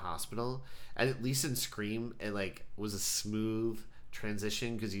transition to the hospital, at least in Scream, it, like, was a smooth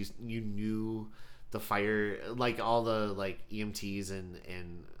transition, because you knew the fire, like, all the, like, EMTs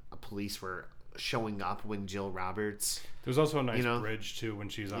and police were showing up when Jill Roberts. There's also a nice You know? bridge too when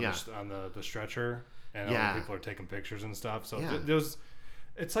she's on, Yeah. on the stretcher and Yeah. other people are taking pictures and stuff. So Yeah. there's,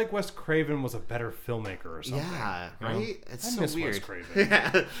 it's like Wes Craven was a better filmmaker or something. Yeah, you know? right? It's I so miss Wes weird. Craven.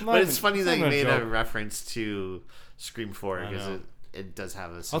 Yeah. But it's even- funny it's that not you even made a a joke. reference to Scream 4, I because know. it does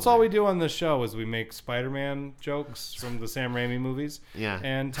have a That's similar- all we do on this show is we make Spider-Man jokes from the Sam Raimi movies. Yeah.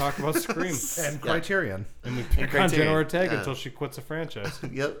 And talk about Scream. And Criterion. And we pick on Criterion, Jenna Ortega yeah. until she quits the franchise.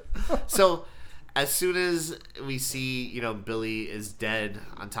 Yep. So, as soon as we see, Billy is dead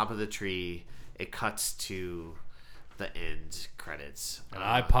on top of the tree, it cuts to the end credits. And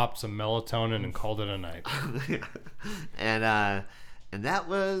I popped some melatonin and called it a night. And that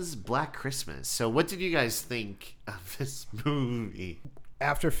was Black Christmas. So, what did you guys think of this movie?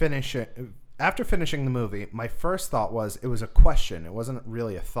 After finishing the movie, my first thought was it was a question. It wasn't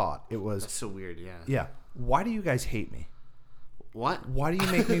really a thought. It was, That's so weird. Yeah. yeah, why do you guys hate me? What? Why do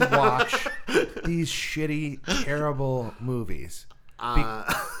you make me watch these shitty, terrible movies?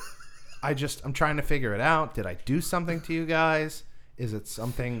 I'm trying to figure it out. Did I do something to you guys? Is it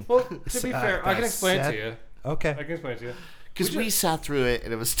something? Well, to be fair, I can explain it said? to you. Okay. I can explain it to you. Because we sat through it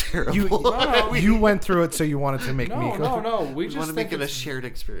and it was terrible. You went through it, so you wanted to make me No, go no, through. no. We We just want to think make it a it's- shared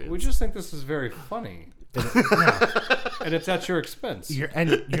experience. We just think this is very funny. And it's at your expense. You're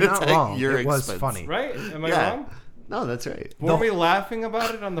not at wrong. your It was expense. funny. Right? Am I Yeah. wrong? No, that's right. Were we laughing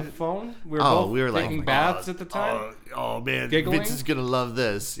about it on the phone? We were Oh, both we were taking laughing. baths at the time. Oh man, Giggling? Vince is gonna love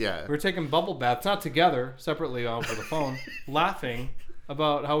this. Yeah. We were taking bubble baths, not together, separately over the phone, laughing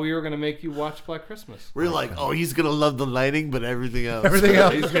about how we were going to make you watch Black Christmas. We're like, oh, he's gonna love the lighting, but everything else. Everything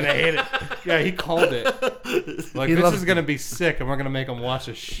else. He's going to hate it. Yeah, he called it. Like, He this loved- is going to be sick, and we're going to make him watch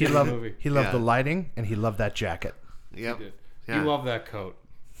a He shitty loved. movie. He loved Yeah. the lighting, and he loved that jacket. Yep. He did. Yeah. You love that coat.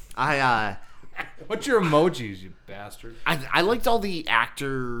 I What's your emojis, you bastard? I liked all the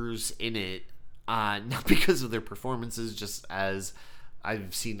actors in it, not because of their performances, just as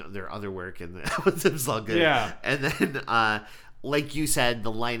I've seen their other work and it was all good. Yeah. And then, like you said,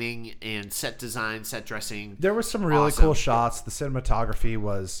 the lighting and set design, set dressing. There were some really Awesome. cool shots. The cinematography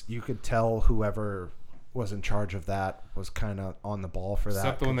was, you could tell whoever was in charge of that, was kind of on the ball for that.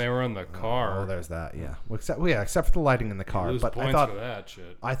 Except when they were in the car. Oh, there's that. Yeah. Well, except for the lighting in the car. You lose But points for that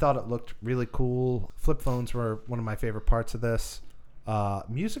shit. I thought it looked really cool. Flip phones were one of my favorite parts of this.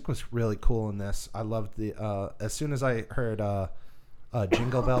 Music was really cool in this. I loved the as soon as I heard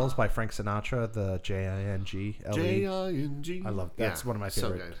Jingle Bells by Frank Sinatra, the Jingle. Jing. I love that's one of my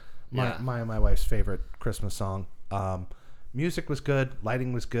favorite. So good. My wife's favorite Christmas song. Music was good,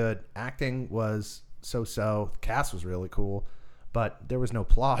 lighting was good, acting was so. The cast was really cool, but there was no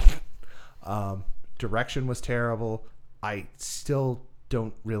plot. Direction was terrible. I still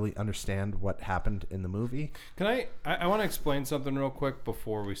don't really understand what happened in the movie. Can I want to explain something real quick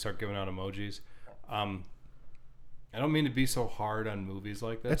before we start giving out emojis. I don't mean to be so hard on movies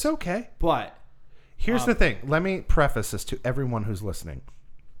like this. It's okay. But here's the thing. Let me preface this to everyone who's listening.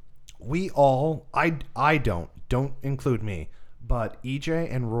 We all, I don't include me, but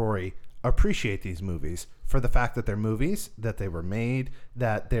EJ and Rory appreciate these movies for the fact that they're movies, that they were made,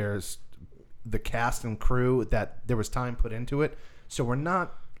 that there's the cast and crew, that there was time put into it. So we're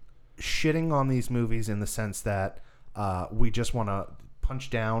not shitting on these movies in the sense that we just want to punch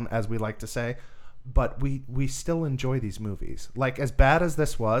down, as we like to say, but we still enjoy these movies. Like, as bad as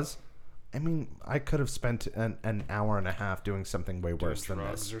this was, I mean, I could have spent an hour and a half doing something way worse than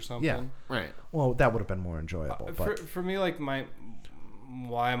this. Or something. Yeah, Right. well, that would have been more enjoyable. But For me, like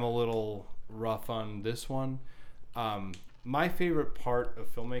why I'm a little rough on this one. My favorite part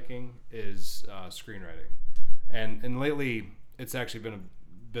of filmmaking is screenwriting, and lately it's actually been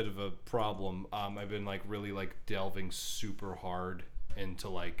a bit of a problem. I've been like really like delving super hard into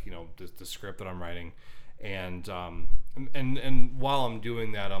like the script that I'm writing, and while I'm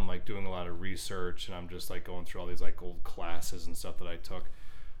doing that, I'm like doing a lot of research, and I'm just like going through all these like old classes and stuff that I took,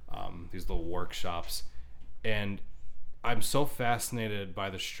 these little workshops, and I'm so fascinated by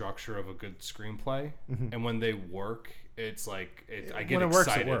the structure of a good screenplay, and when they work, it's like I get when it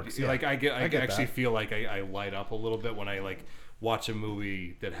excited. works, yeah. Like I actually that. feel like I light up a little bit when I like watch a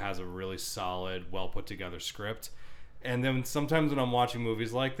movie that has a really solid, well put together script. And then sometimes when I'm watching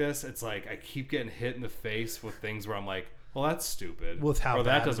movies like this, it's like I keep getting hit in the face with things where I'm like, well, that's stupid. With how or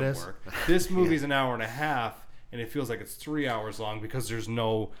bad that doesn't it is. work. This movie's an hour and a half, and it feels like it's 3 hours long because there's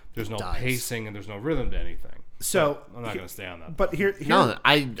no pacing and there's no rhythm to anything. so I'm not going to stay on that. But here No,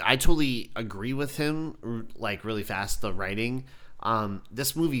 I totally agree with him. Like really fast, the writing.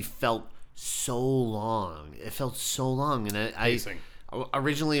 This movie felt so long. It felt so long, and I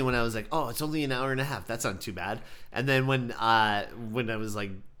originally when I was like, oh, it's only an hour and a half. That's not too bad. And then when I was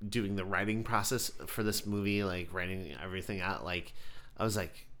like doing the writing process for this movie, like writing everything out, like I was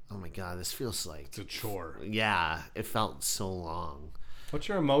like, oh my god, this feels like It's a chore. Yeah, it felt so long. What's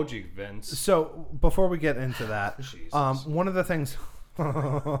your emoji, Vince? So before we get into that, Jesus. one of the things,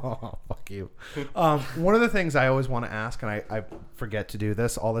 fuck you. One of the things I always want to ask, and I forget to do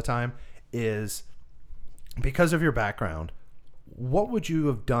this all the time, is because of your background, what would you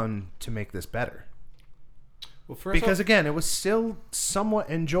have done to make this better? Well, first Because again, it was still somewhat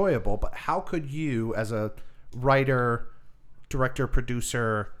enjoyable, but how could you, as a writer, director,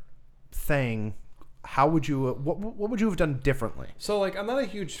 producer thing, how would you what would you have done differently? So like I'm not a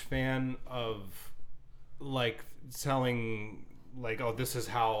huge fan of like telling like, oh, this is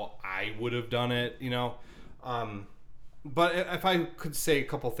how I would have done it, but if I could say a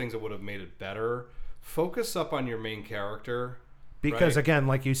couple things that would have made it better, focus up on your main character. Because right? again,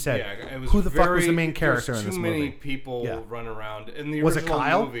 like you said, Yeah, it was who the fuck was the main character there's in this too movie? many people Yeah. run around in the Was it original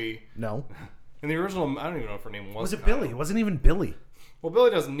Kyle? movie. No. In the original, I don't even know if her name was. Was it Kyle. Billy? It wasn't even Billy. Well,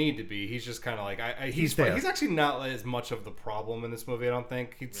 Billy doesn't need to be. He's just kind of like He's there. He's actually not as much of the problem in this movie. I don't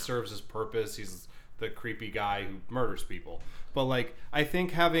think he serves his purpose. He's the creepy guy who murders people. But like, I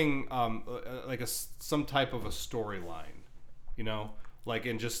think having like some type of a storyline, like,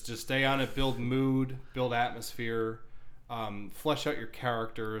 and just stay on it, build mood, build atmosphere, flesh out your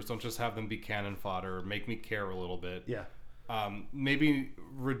characters. Don't just have them be cannon fodder. Make me care a little bit. Yeah. Maybe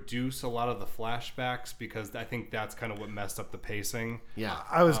reduce a lot of the flashbacks because I think that's kind of what messed up the pacing. Yeah.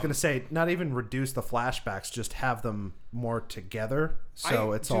 I was going to say, not even reduce the flashbacks, just have them more together,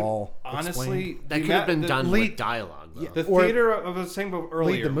 so it's all honestly explained. That could have been done with dialogue, though. The Or theater I was saying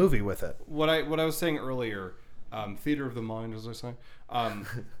earlier. lead the movie with it. What I was saying earlier, theater of the mind, as I say.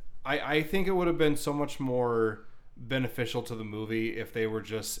 I think it would have been so much more beneficial to the movie if they were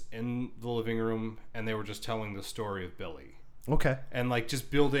just in the living room and they were just telling the story of Billy. Okay. And like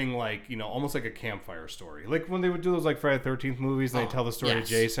just building like, almost like a campfire story. Like when they would do those like Friday the 13th movies and they tell the story yes. of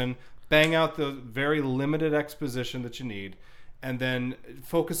Jason, bang out the very limited exposition that you need and then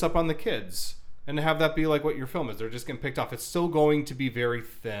focus up on the kids and have that be like what your film is. They're just getting picked off. It's still going to be very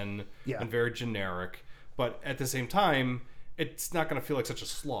thin and very generic, but at the same time, it's not going to feel like such a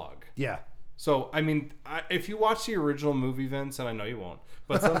slog. Yeah. So, I mean, if you watch the original movie, Vince, and I know you won't,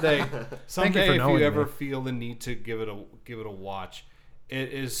 but someday if you ever feel the need to give it a watch,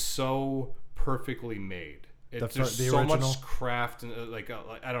 it is so perfectly made. There's so much craft and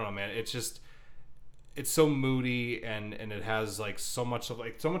I don't know, man. It's so moody and it has like so much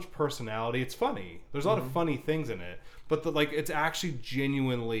personality. It's funny. There's a lot of funny things in it, but it's actually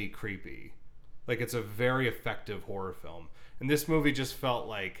genuinely creepy. Like, it's a very effective horror film. And this movie just felt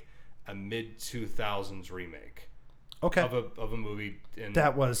like a mid-2000s remake. Okay. Of a movie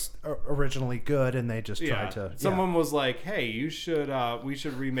that was originally good, and they just tried to. Someone was like, "Hey, we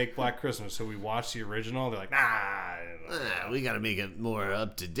should remake Black Christmas." So we watched the original. They're like, "Nah, we got to make it more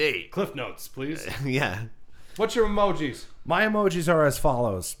up to date." Cliff notes, please. Yeah. What's your emojis? My emojis are as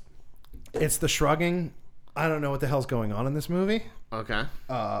follows. It's the shrugging. I don't know what the hell's going on in this movie. Okay.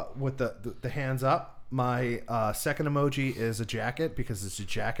 With the hands up. My second emoji is a jacket, because it's a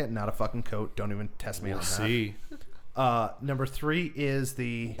jacket, not a fucking coat. Don't even test me on that. See. Number 3 is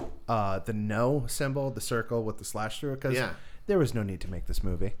the no symbol, the circle with the slash through it, because there was no need to make this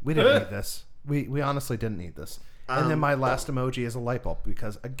movie. We didn't need this. We honestly didn't need this. And then my last emoji is a light bulb,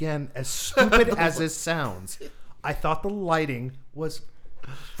 because, again, as stupid as it sounds, I thought the lighting was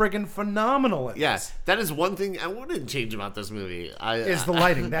friggin' phenomenal in this. That is one thing I wouldn't change about this movie. Is the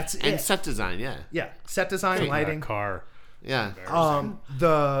lighting. That's and it. set design, Yeah, set design, lighting. That car. Yeah.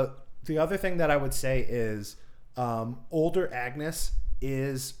 The other thing that I would say is older Agnes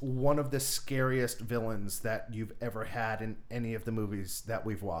is one of the scariest villains that you've ever had in any of the movies that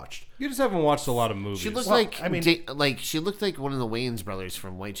we've watched. You just haven't watched a lot of movies. She looked she looked like one of the Wayans brothers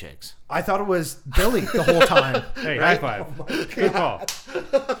from White Chicks. I thought it was Billy the whole time. Hey, high five. Good call.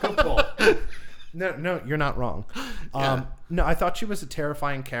 Good call. No, you're not wrong. No, I thought she was a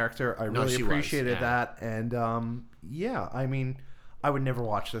terrifying character. I really appreciated that. And I mean, I would never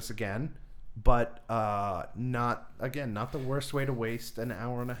watch this again. But not the worst way to waste an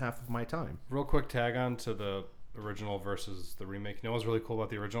hour and a half of my time. Real quick tag on to the original versus the remake. You know what's really cool about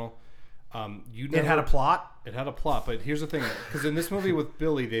the original? It had a plot. It had a plot, but here's the thing: because in this movie with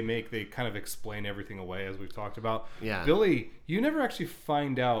Billy, they kind of explain everything away, as we've talked about. Yeah. Billy, you never actually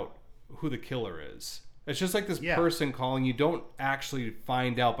find out who the killer is. It's just like this person calling. You don't actually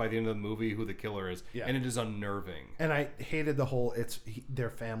find out by the end of the movie who the killer is, and it is unnerving. And I hated the whole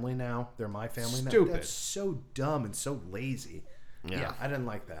their family now. They're my family now. Stupid. That's so dumb and so lazy. Yeah, I didn't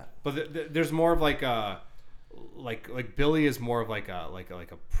like that. But there's more of like Billy is more of like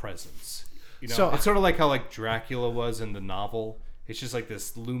a presence. You know, it's sort of like how like Dracula was in the novel. It's just like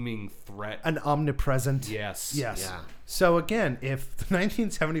this looming threat. An omnipresent. Yes. Yeah. So again, if the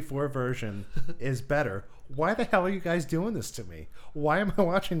 1974 version is better, why the hell are you guys doing this to me? Why am I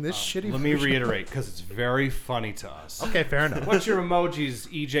watching this shitty version? Let me reiterate, because it's very funny to us. Okay, fair enough. What's your emojis,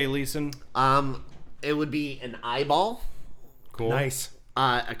 EJ Leeson? It would be an eyeball. Cool. Nice.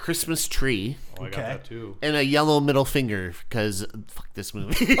 A Christmas tree. Oh, I got that too. And a yellow middle finger, because fuck this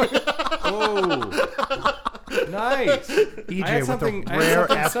movie. Oh. Nice. EJ with a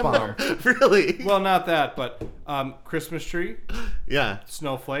rare F-bomb. Really? Well, not that, but Christmas tree. Yeah.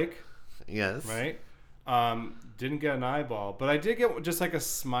 Snowflake. Yes. Right? Didn't get an eyeball, but I did get just like a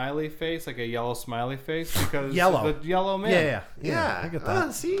smiley face, like a yellow smiley face, because yellow. The yellow man. Yeah. I get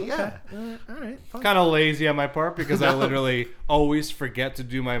that. See, yeah. All right. Fine. Kind of lazy on my part, because I literally always forget to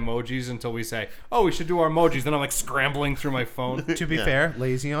do my emojis until we say, "Oh, we should do our emojis." Then I'm like scrambling through my phone. To be fair,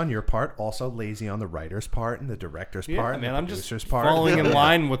 lazy on your part, also lazy on the writer's part and the director's part, and man, the I'm just producer's part. falling in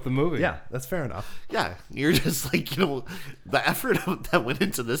line with the movie. Yeah, that's fair enough. Yeah, you're just like, the effort that went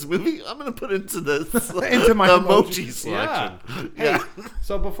into this movie, I'm going to put into this. Into my emoji selection. Hey,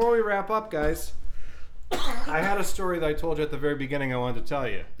 so before we wrap up, guys, I had a story that I told you at the very beginning I wanted to tell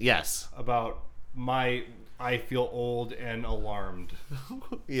you. Yes. About I feel old and alarmed.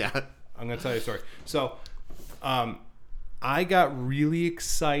 Yeah. I'm going to tell you a story. So, I got really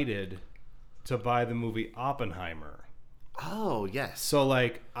excited to buy the movie Oppenheimer. Oh, yes. So,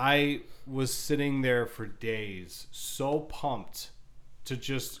 like, I was sitting there for days, so pumped to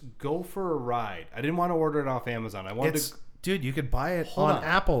just go for a ride. I didn't want to order it off Amazon. I wanted to... Dude, you could buy it on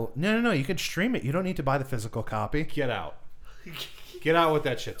Apple. No. You could stream it. You don't need to buy the physical copy. Get out. Get out with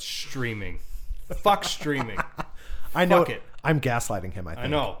that shit. Streaming. Fuck streaming. I know. Fuck it. I'm gaslighting him, I think. I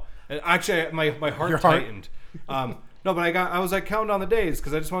know. Actually, my heart tightened. No, but I was like counting down the days,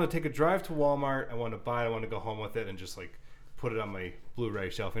 because I just wanted to take a drive to Walmart. I wanted to buy it. I wanted to go home with it and just like put it on my Blu-ray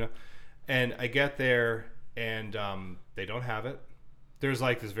shelf, And I get there and they don't have it. There's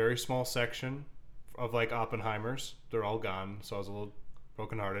like this very small section of like Oppenheimers. They're all gone. So I was a little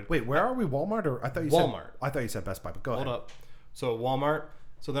brokenhearted. Wait, where are we? Walmart or I thought you Walmart. said I thought you said Best Buy, but go Hold ahead. up. So Walmart.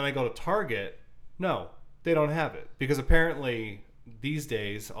 So then I go to Target. No, they don't have it because apparently these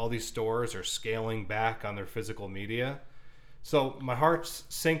days all these stores are scaling back on their physical media. So my heart's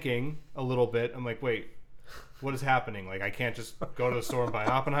sinking a little bit. I'm like, wait, what is happening? Like, I can't just go to the store and buy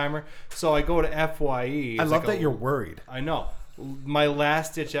Oppenheimer. So I go to FYE. I It's love like that you're worried. I know. My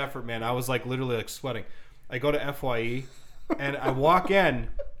last ditch effort, man. I was like literally like sweating. I go to FYE and I walk in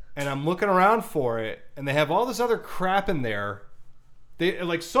and I'm looking around for it and they have all this other crap in there. They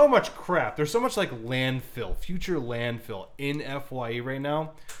like so much crap. There's so much like landfill, future landfill in FYE right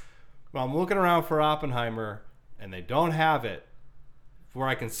now. Well, I'm looking around for Oppenheimer and they don't have it where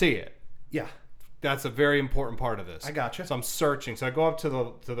I can see it. Yeah. That's a very important part of this. I gotcha. So I'm searching. So I go up to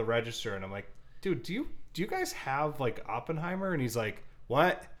the register and I'm like, dude, do you guys have like Oppenheimer? And he's like,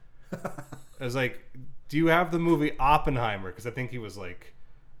 what? I was like, do you have the movie Oppenheimer? Because I think he was like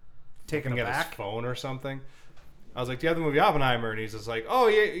Taking looking it at back. his phone or something. I was like, do you have the movie Oppenheimer? And he's just like, oh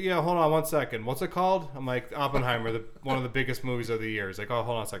yeah, hold on one second. What's it called? I'm like, Oppenheimer, one of the biggest movies of the year. He's like, oh,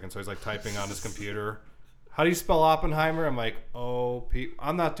 hold on a second. So he's like typing on his computer. How do you spell Oppenheimer? I'm like,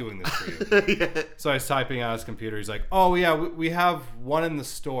 I'm not doing this for you. Yeah. So I was typing on his computer. He's like, oh yeah, we have one in the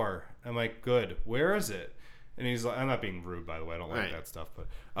store. I'm like, good. Where is it? And he's like, I'm not being rude, by the way. I don't like that stuff. But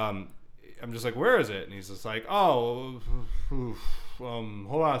I'm just like, where is it? And he's just like, hold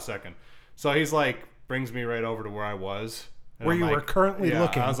on a second. So he's like, brings me right over to where I was. Where you were currently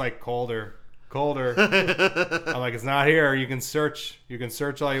looking. I was like, colder. I'm like, it's not here. You can search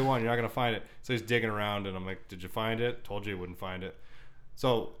all you want. You're not going to find it. So he's digging around and I'm like, did you find it? Told you wouldn't find it.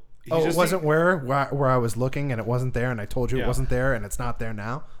 So it wasn't where I was looking and it wasn't there and I told you it wasn't there and it's not there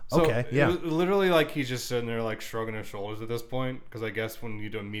now? So okay, yeah. It was literally like he's just sitting there like shrugging his shoulders at this point because I guess when you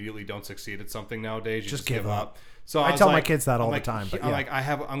immediately don't succeed at something nowadays, you just give up. So I tell my kids that all the time. But I'm like,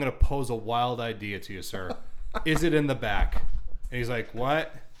 I'm going to pose a wild idea to you, sir. Is it in the back? And he's like,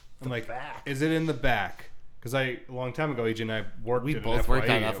 what? I'm like, is it in the back? Because a long time ago, EJ and I worked at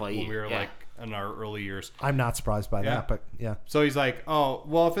FYE when we were like in our early years. I'm not surprised by that, but yeah. So he's like, oh,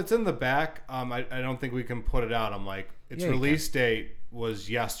 well, if it's in the back, I don't think we can put it out. I'm like, its release date was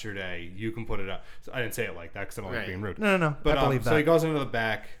yesterday. You can put it out. So I didn't say it like that because I'm not being rude. No. But I believe that. So he goes into the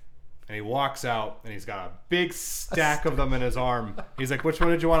back and he walks out and he's got a big stack of them in his arm. He's like, which one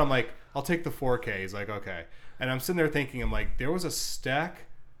did you want? I'm like, I'll take the 4K. He's like, okay. And I'm sitting there thinking, I'm like, there was a stack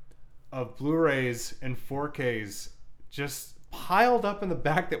of Blu-rays and 4Ks just piled up in the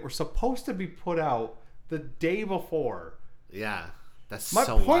back that were supposed to be put out the day before. Yeah, that's my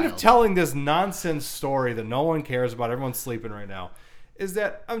so point wild. of telling this nonsense story that no one cares about, everyone's sleeping right now, is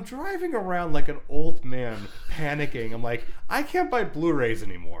that I'm driving around like an old man panicking. I'm like, I can't buy Blu-rays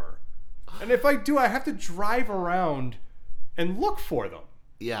anymore. And if I do, I have to drive around and look for them.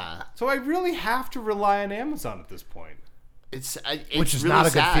 Yeah. So I really have to rely on Amazon at this point. It's which is really not a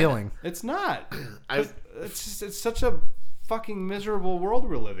sad. good feeling. It's not. It's such a fucking miserable world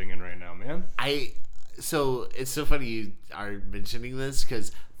we're living in right now, man. So it's so funny you are mentioning this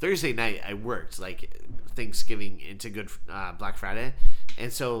because Thursday night I worked like Thanksgiving into Black Friday,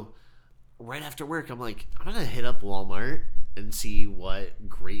 and so right after work I'm like, I'm gonna hit up Walmart and see what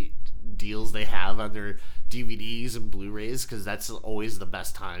great deals they have on their DVDs and Blu-rays because that's always the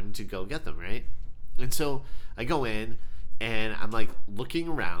best time to go get them, right? And so I go in and I'm like looking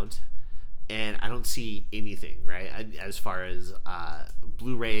around and I don't see anything, right? As far as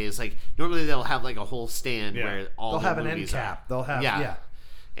Blu-rays, like normally they'll have like a whole stand where all they'll the have an end movies cap. are. They'll have yeah.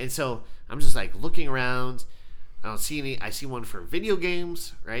 And so I'm just like looking around. I don't see any. I see one for video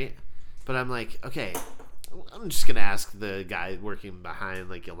games, right? But I'm like, okay, I'm just gonna ask the guy working behind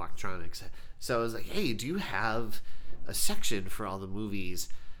like electronics. So I was like, hey, do you have a section for all the movies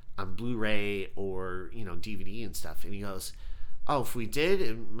on Blu-ray or DVD and stuff? And he goes, oh, if we did,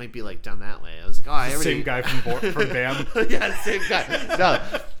 it might be like down that way. I was like, oh, I already... Same guy from BAM. Yeah, same guy.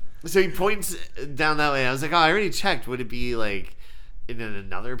 No. So he points down that way. I was like, oh, I already checked. Would it be like in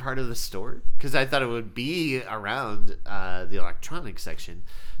another part of the store? Because I thought it would be around the electronics section.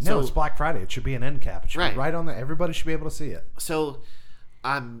 No, it's Black Friday. It should be an end cap. It should be right on there. Everybody should be able to see it. So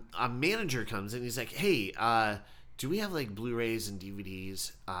a manager comes and he's like, hey, do we have like Blu-rays and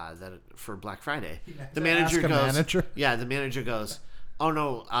DVDs that for Black Friday? The manager goes, yeah, the manager goes, oh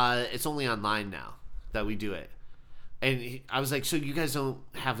no, it's only online now that we do it. And I was like, so you guys don't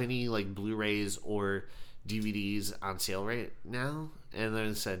have any like Blu-rays or DVDs on sale right now? And then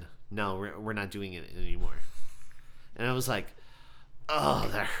it said, no, we're not doing it anymore. And I was like, oh,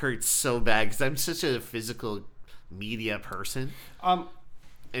 that hurts so bad because I'm such a physical media person.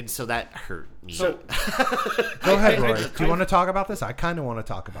 And so that hurt me. So Go ahead, Rory. Do you want to talk about this? I kind of want to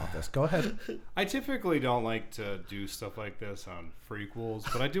talk about this. Go ahead. I typically don't like to do stuff like this on frequels,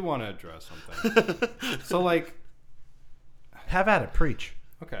 but I do want to address something. So, like... Have at it. Preach.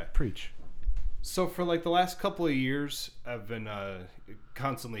 Okay. Preach. So for like the last couple of years, I've been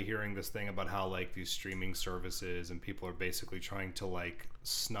constantly hearing this thing about how like these streaming services and people are basically trying to like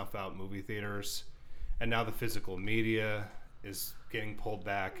snuff out movie theaters. And now the physical media is getting pulled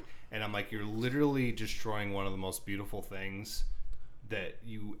back. And I'm like, you're literally destroying one of the most beautiful things that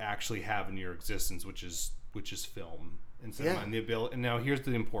you actually have in your existence, which is film and cinema. Yeah. And the ability. And now here's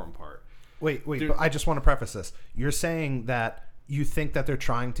the important part. Wait. But I just want to preface this. You're saying that you think that they're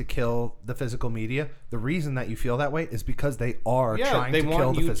trying to kill the physical media. The reason that you feel that way is because they are trying to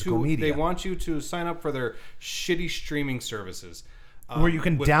kill the physical media. They want you to sign up for their shitty streaming services. Where you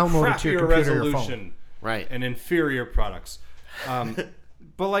can download it to your computer or your phone. Right. And inferior products.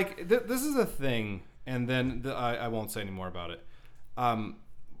 But like, this is a thing, and then I won't say any more about it.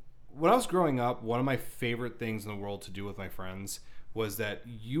 When I was growing up, one of my favorite things in the world to do with my friends was that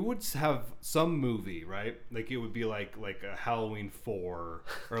you would have some movie, right? Like it would be like a Halloween 4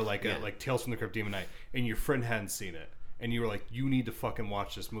 or like like Tales from the Crypt Demon Night, and your friend hadn't seen it, and you were like, you need to fucking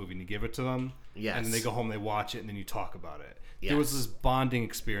watch this movie, and you give it to them. Yes. And then they go home, they watch it, and then you talk about it. Yes. There was this bonding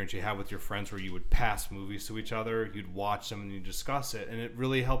experience you had with your friends where you would pass movies to each other, you'd watch them, and you discuss it, and it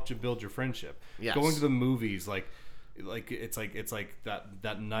really helped you build your friendship. Yes. Going to the movies, like it's like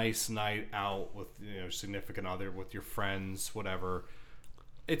that nice night out with significant other, with your friends, whatever.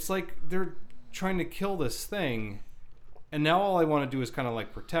 It's like they're trying to kill this thing, and now all I want to do is kind of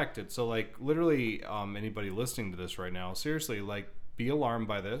like protect it. So like literally, anybody listening to this right now, seriously, like be alarmed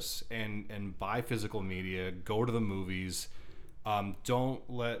by this and buy physical media. Go to the movies. Don't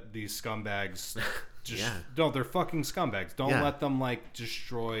let these scumbags. No, they're fucking scumbags. Don't let them like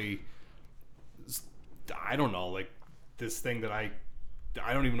destroy. I don't know, like this thing that I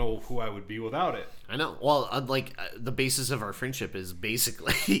don't even know who I would be without it. I know. Well, the basis of our friendship is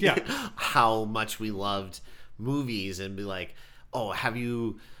basically how much we loved movies and be like, oh, have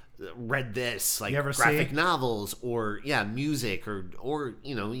you read this? Like graphic novels or music or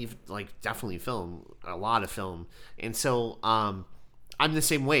you've like definitely film, a lot of film. And so I'm the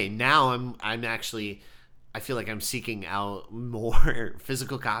same way. Now I'm actually, I feel like I'm seeking out more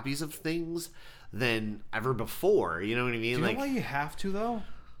physical copies of things than ever before. You know what I mean? Do you know why you have to though?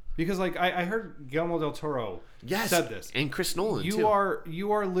 Because like I heard Guillermo del Toro said this, and Chris Nolan you too.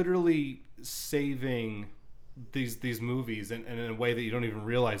 You are literally saving these movies in a way that you don't even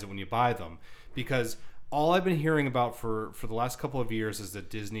realize it when you buy them. Because all I've been hearing about for the last couple of years is that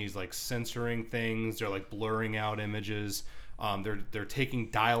Disney's like censoring things. They're like blurring out images. They're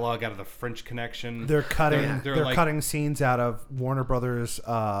taking dialogue out of the French Connection. They're cutting they're like, cutting scenes out of Warner Brothers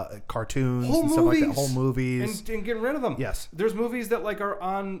cartoons whole and movies, stuff like that. Whole movies and getting rid of them. Yes, there's movies that like are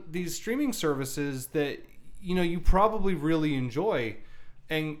on these streaming services that you probably really enjoy,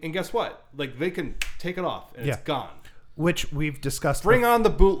 and guess what? Like they can take it off and it's gone. Which we've discussed. Bring on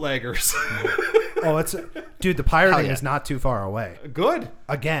the bootleggers. Dude, the pirating is not too far away. Good.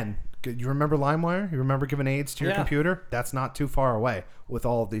 Again. You remember LimeWire? You remember giving AIDS to your computer? That's not too far away with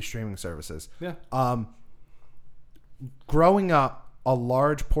all of these streaming services. Yeah. Growing up, a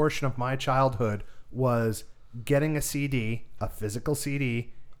large portion of my childhood was getting a CD, a physical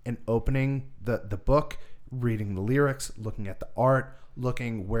CD, and opening the book, reading the lyrics, looking at the art,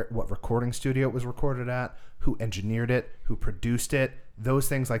 looking what recording studio it was recorded at, who engineered it, who produced it, those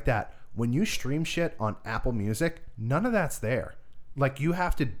things like that. When you stream shit on Apple Music, none of that's there. Like you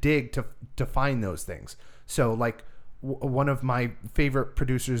have to dig to find those things. So like one of my favorite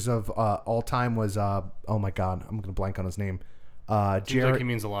producers of all time was oh my god, I'm gonna blank on his name. Seems like he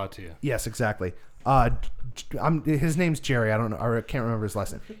means a lot to you. Yes, exactly. His name's Jerry. I don't know. I can't remember his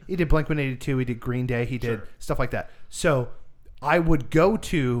last name. He did Blink-182. He did Green Day. He did stuff like that. So I would go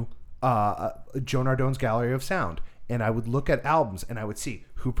to Joe Nardone's Gallery of Sound, and I would look at albums, and I would see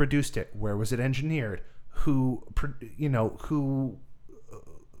who produced it, where was it engineered, who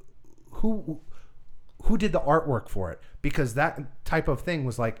did the artwork for it, because that type of thing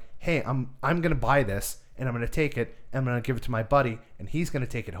was like, hey, I'm gonna buy this and I'm gonna take it and I'm gonna give it to my buddy and he's gonna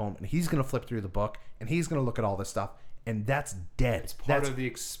take it home and he's gonna flip through the book and he's gonna look at all this stuff, and that's dead. It's part of the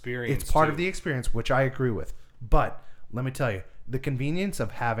experience. It's part of the experience, which I agree with. But let me tell you, the convenience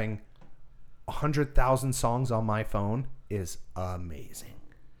of having 100,000 songs on my phone is amazing.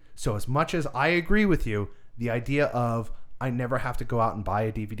 So as much as I agree with you, the idea of I never have to go out and buy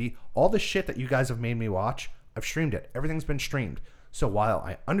a DVD, all the shit that you guys have made me watch, I've streamed it. Everything's been streamed. So while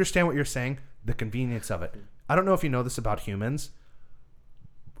I understand what you're saying, the convenience of it, I don't know if you know this about humans,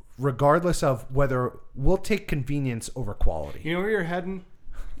 regardless of whether we'll take convenience over quality. You know where you're heading?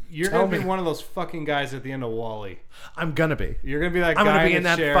 You're Tell gonna be me. one of those fucking guys at the end of Wall-E. I'm gonna be. You're gonna be that I'm guy gonna be in, in the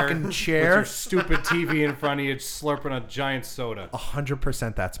that chair fucking chair. with your stupid TV in front of you, slurping a giant soda.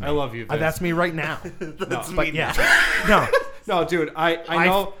 100% that's me. I love you, Vince. That's me right now. That's But me. yeah. No. No, dude, I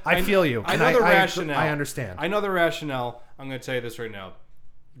know. I feel you. I and know the I rationale. I understand. I know the rationale. I'm going to tell you this right now.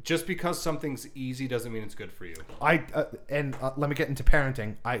 Just because something's easy doesn't mean it's good for you. Let me get into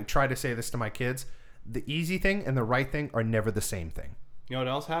parenting. I try to say this to my kids. The easy thing and the right thing are never the same thing. You know what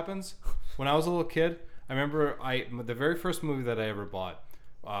else happens? When I was a little kid, I remember the very first movie that I ever bought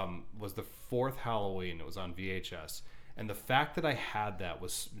was the fourth Halloween. It was on VHS. And the fact that I had that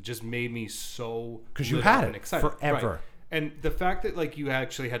was just made me so Because you lit had up and it excited. forever. Right. And the fact that like you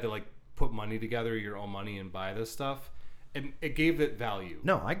actually had to like put money together, your own money, and buy this stuff, it gave it value.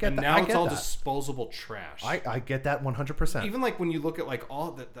 No, I get and that. now I it's get all that. disposable trash. I get that 100%. Even like when you look at like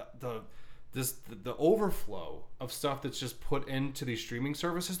all the overflow of stuff that's just put into these streaming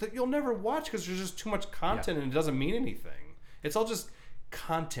services that you'll never watch because there's just too much content and it doesn't mean anything. It's all just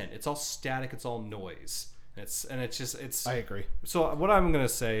content. It's all static. It's all noise. It's just. I agree. So what I'm gonna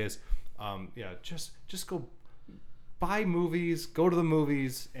say is, just go buy movies, go to the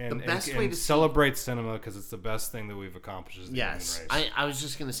movies, and celebrate cinema because it's the best thing that we've accomplished as the human race. I was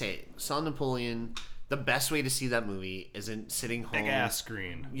just gonna say, saw Napoleon. The best way to see that movie isn't sitting home. Big ass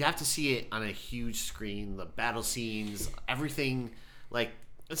screen. You have to see it on a huge screen. The battle scenes, everything. Like,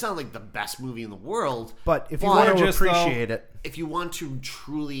 it's not like the best movie in the world. But if you want to appreciate it, if you want to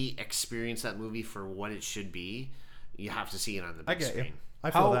truly experience that movie for what it should be, you have to see it on the big screen. You.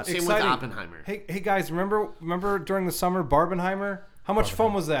 I feel that. Same exciting. with Oppenheimer. Hey guys, remember during the summer, Barbenheimer? How much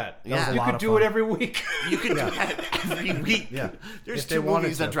fun was that? Yeah. You could do it every week. You can do that every week. Yeah. There's If they 2 wanted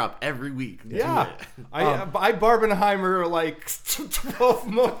movies that to. drop every week. Yeah. Do it. I Barbenheimer like 12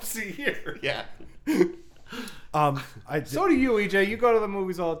 months a year. Yeah. So do you, EJ. You go to the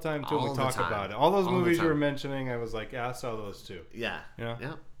movies all the time too. All We the talk time. about it. All those All the movies you were time. mentioning, I was like, yeah, I saw those too. Yeah. Yeah.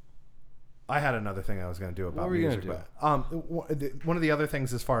 Yeah. I had another thing I was going to do about were you music. gonna But, one of the other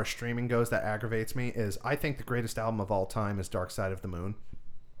things as far as streaming goes that aggravates me is I think the greatest album of all time is Dark Side of the Moon.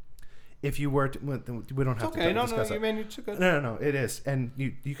 If you were to, we don't have to discuss it. You took it. No, it is. And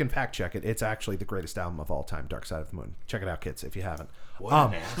you can fact check it. It's actually the greatest album of all time, Dark Side of the Moon. Check it out, kids, if you haven't.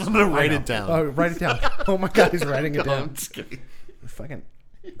 I'm going to write it down. Oh, write it down. Oh my God, he's writing it No, down. I'm just kidding. Fucking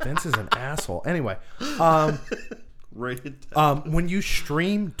Vince is an asshole. Anyway, Write it down. when you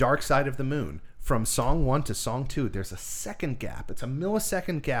stream Dark Side of the Moon from song 1 to song 2, there's a second gap. It's a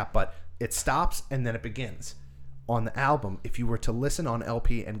millisecond gap, but it stops and then it begins. On the album, if you were to listen on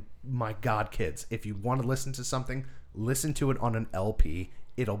LP, and my God, kids, if you want to listen to something, listen to it on an LP.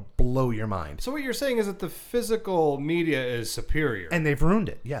 It'll blow your mind. So what you're saying is that the physical media is superior. And they've ruined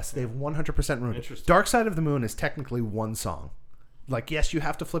it. Yes, they've 100% ruined it. Dark Side of the Moon is technically one song. Like, yes, you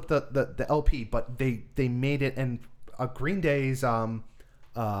have to flip the LP, but they made it, and Green Day's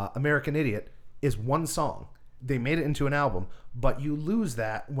American Idiot is one song. They made it into an album, but you lose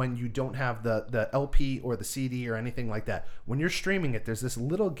that when you don't have the LP or the CD or anything like that. When you're streaming it, there's this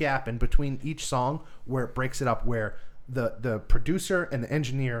little gap in between each song where it breaks it up, where the producer and the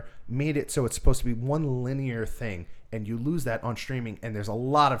engineer made it so it's supposed to be one linear thing, and you lose that on streaming. And there's a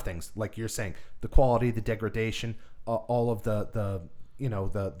lot of things, like you're saying, the quality, the degradation, all of the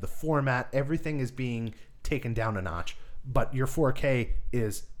format, everything is being taken down a notch. But your 4K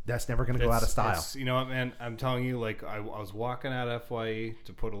that's never going to go out of style. You know what, man? I'm telling you, like, I was walking out of FYE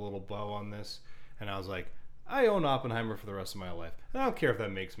to put a little bow on this, and I was like, I own Oppenheimer for the rest of my life. And I don't care if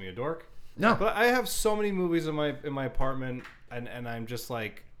that makes me a dork. No. But I have so many movies in my apartment, and I'm just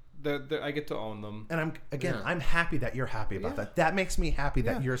like, I get to own them. And I'm happy that you're happy about that. That makes me happy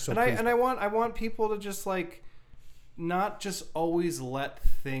that you're so pleased. And I want people to just like not just always let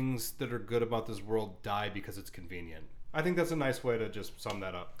things that are good about this world die because it's convenient. I think that's a nice way to just sum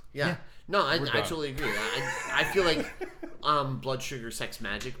that up. Yeah. No, I totally agree. I feel like Blood Sugar Sex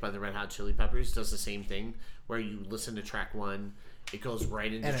Magic by the Red Hot Chili Peppers does the same thing, where you listen to track 1, it goes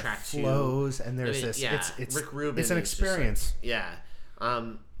right into and track it 2. flows, and there's this. Yeah, It's Rick Rubin. It's an experience.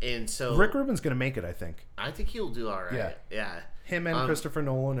 And so Rick Rubin's going to make it, I think. I think he'll do all right. Yeah. Him and Christopher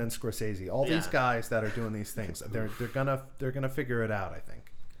Nolan and Scorsese, all these guys that are doing these things, they're gonna figure it out, I think.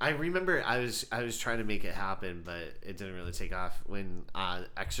 I remember I was trying to make it happen, but it didn't really take off when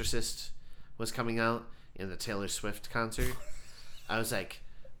Exorcist was coming out in the Taylor Swift concert. I was like,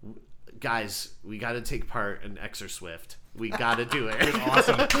 guys, we got to take part in Xer Swift. We got to do it.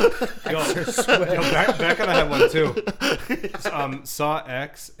 Awesome. Beck and I have one too. Saw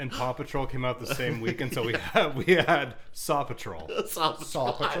X and Paw Patrol came out the same week, and so we had Saw Patrol. Saw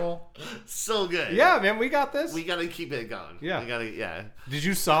Patrol. So good. Yeah, man, we got this. We got to keep it going. Yeah. We got to, yeah. Did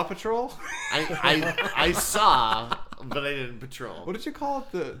you Saw Patrol? I saw, but I didn't patrol. What did you call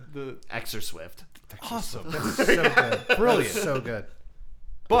it? The Xer Swift. awesome. That's so good. Brilliant. That's so good.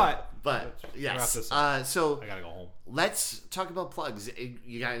 But yes. this up. So I gotta go home. let's talk about plugs.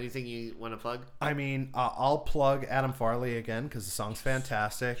 You got anything you want to plug? I mean, I'll plug Adam Farley again because the song's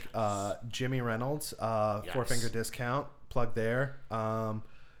fantastic. Jimmy Reynolds, Four Finger Discount, plug there.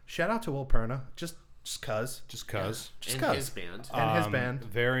 Shout out to Will Perna, just cause. Just cause. His band. And his band.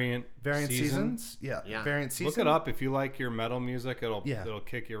 Variant Seasons. Yeah. Variant Seasons. Look it up if you like your metal music. It'll Yeah.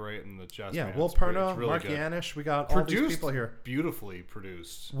 kick you right in the chest. Yeah, man. Will It's great. Perna, It's really Mark good. Yanish. We got all these people here. Beautifully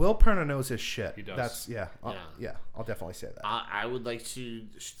produced. Will Perna knows his shit. He does. That's Yeah. I'll definitely say that. I would like to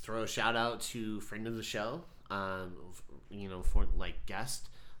throw a shout out to friend of the show, for like guest,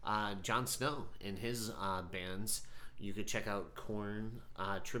 Jon Snow and his bands. You could check out Korn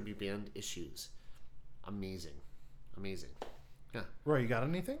tribute band Issues. Amazing. Yeah. Roy, you got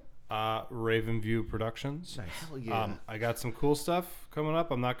anything? Raven View Productions. Nice. Hell yeah. I got some cool stuff coming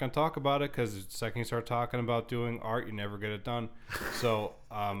up. I'm not going to talk about it because the second you start talking about doing art, you never get it done. So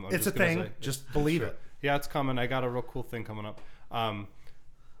It's a thing. Just believe it. Yeah, it's coming. I got a real cool thing coming up.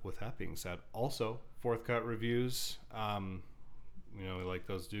 With that being said, also Fourth Cut reviews. We like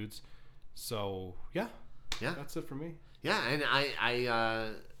those dudes. So yeah, that's it for me. Yeah, and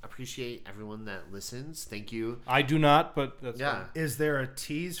I appreciate everyone that listens. Thank you. I do not, but that's Yeah. fine. Is there a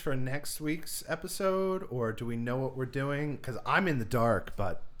tease for next week's episode, or do we know what we're doing? Because I'm in the dark,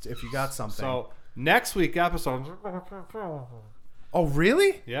 but if you got something. So next week episode. Oh,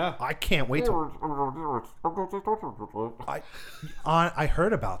 really? Yeah. I can't wait to. I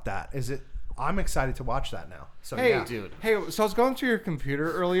heard about that. Is it? I'm excited to watch that now. So Hey, yeah. dude. Hey, so I was going through your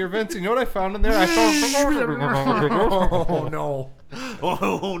computer earlier, Vince. You know what I found in there? I found. Oh no.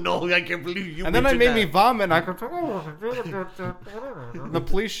 Oh no! I can't believe you. And then I made me mentioned vomit. And the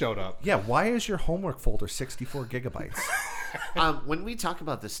police showed up. Yeah. Why is your homework folder 64 gigabytes? that. When we talk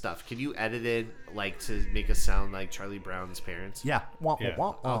about this stuff, can you edit it like to make us sound like Charlie Brown's parents? Yeah. Wah, Yeah.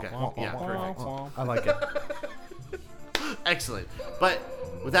 wah, wah, Okay. wah, wah, Yeah, wah, perfect. wah. I like it. Excellent. But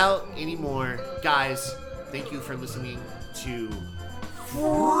without any more, guys, thank you for listening to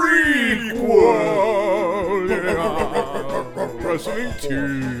Wrestling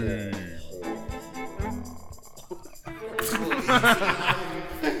Team.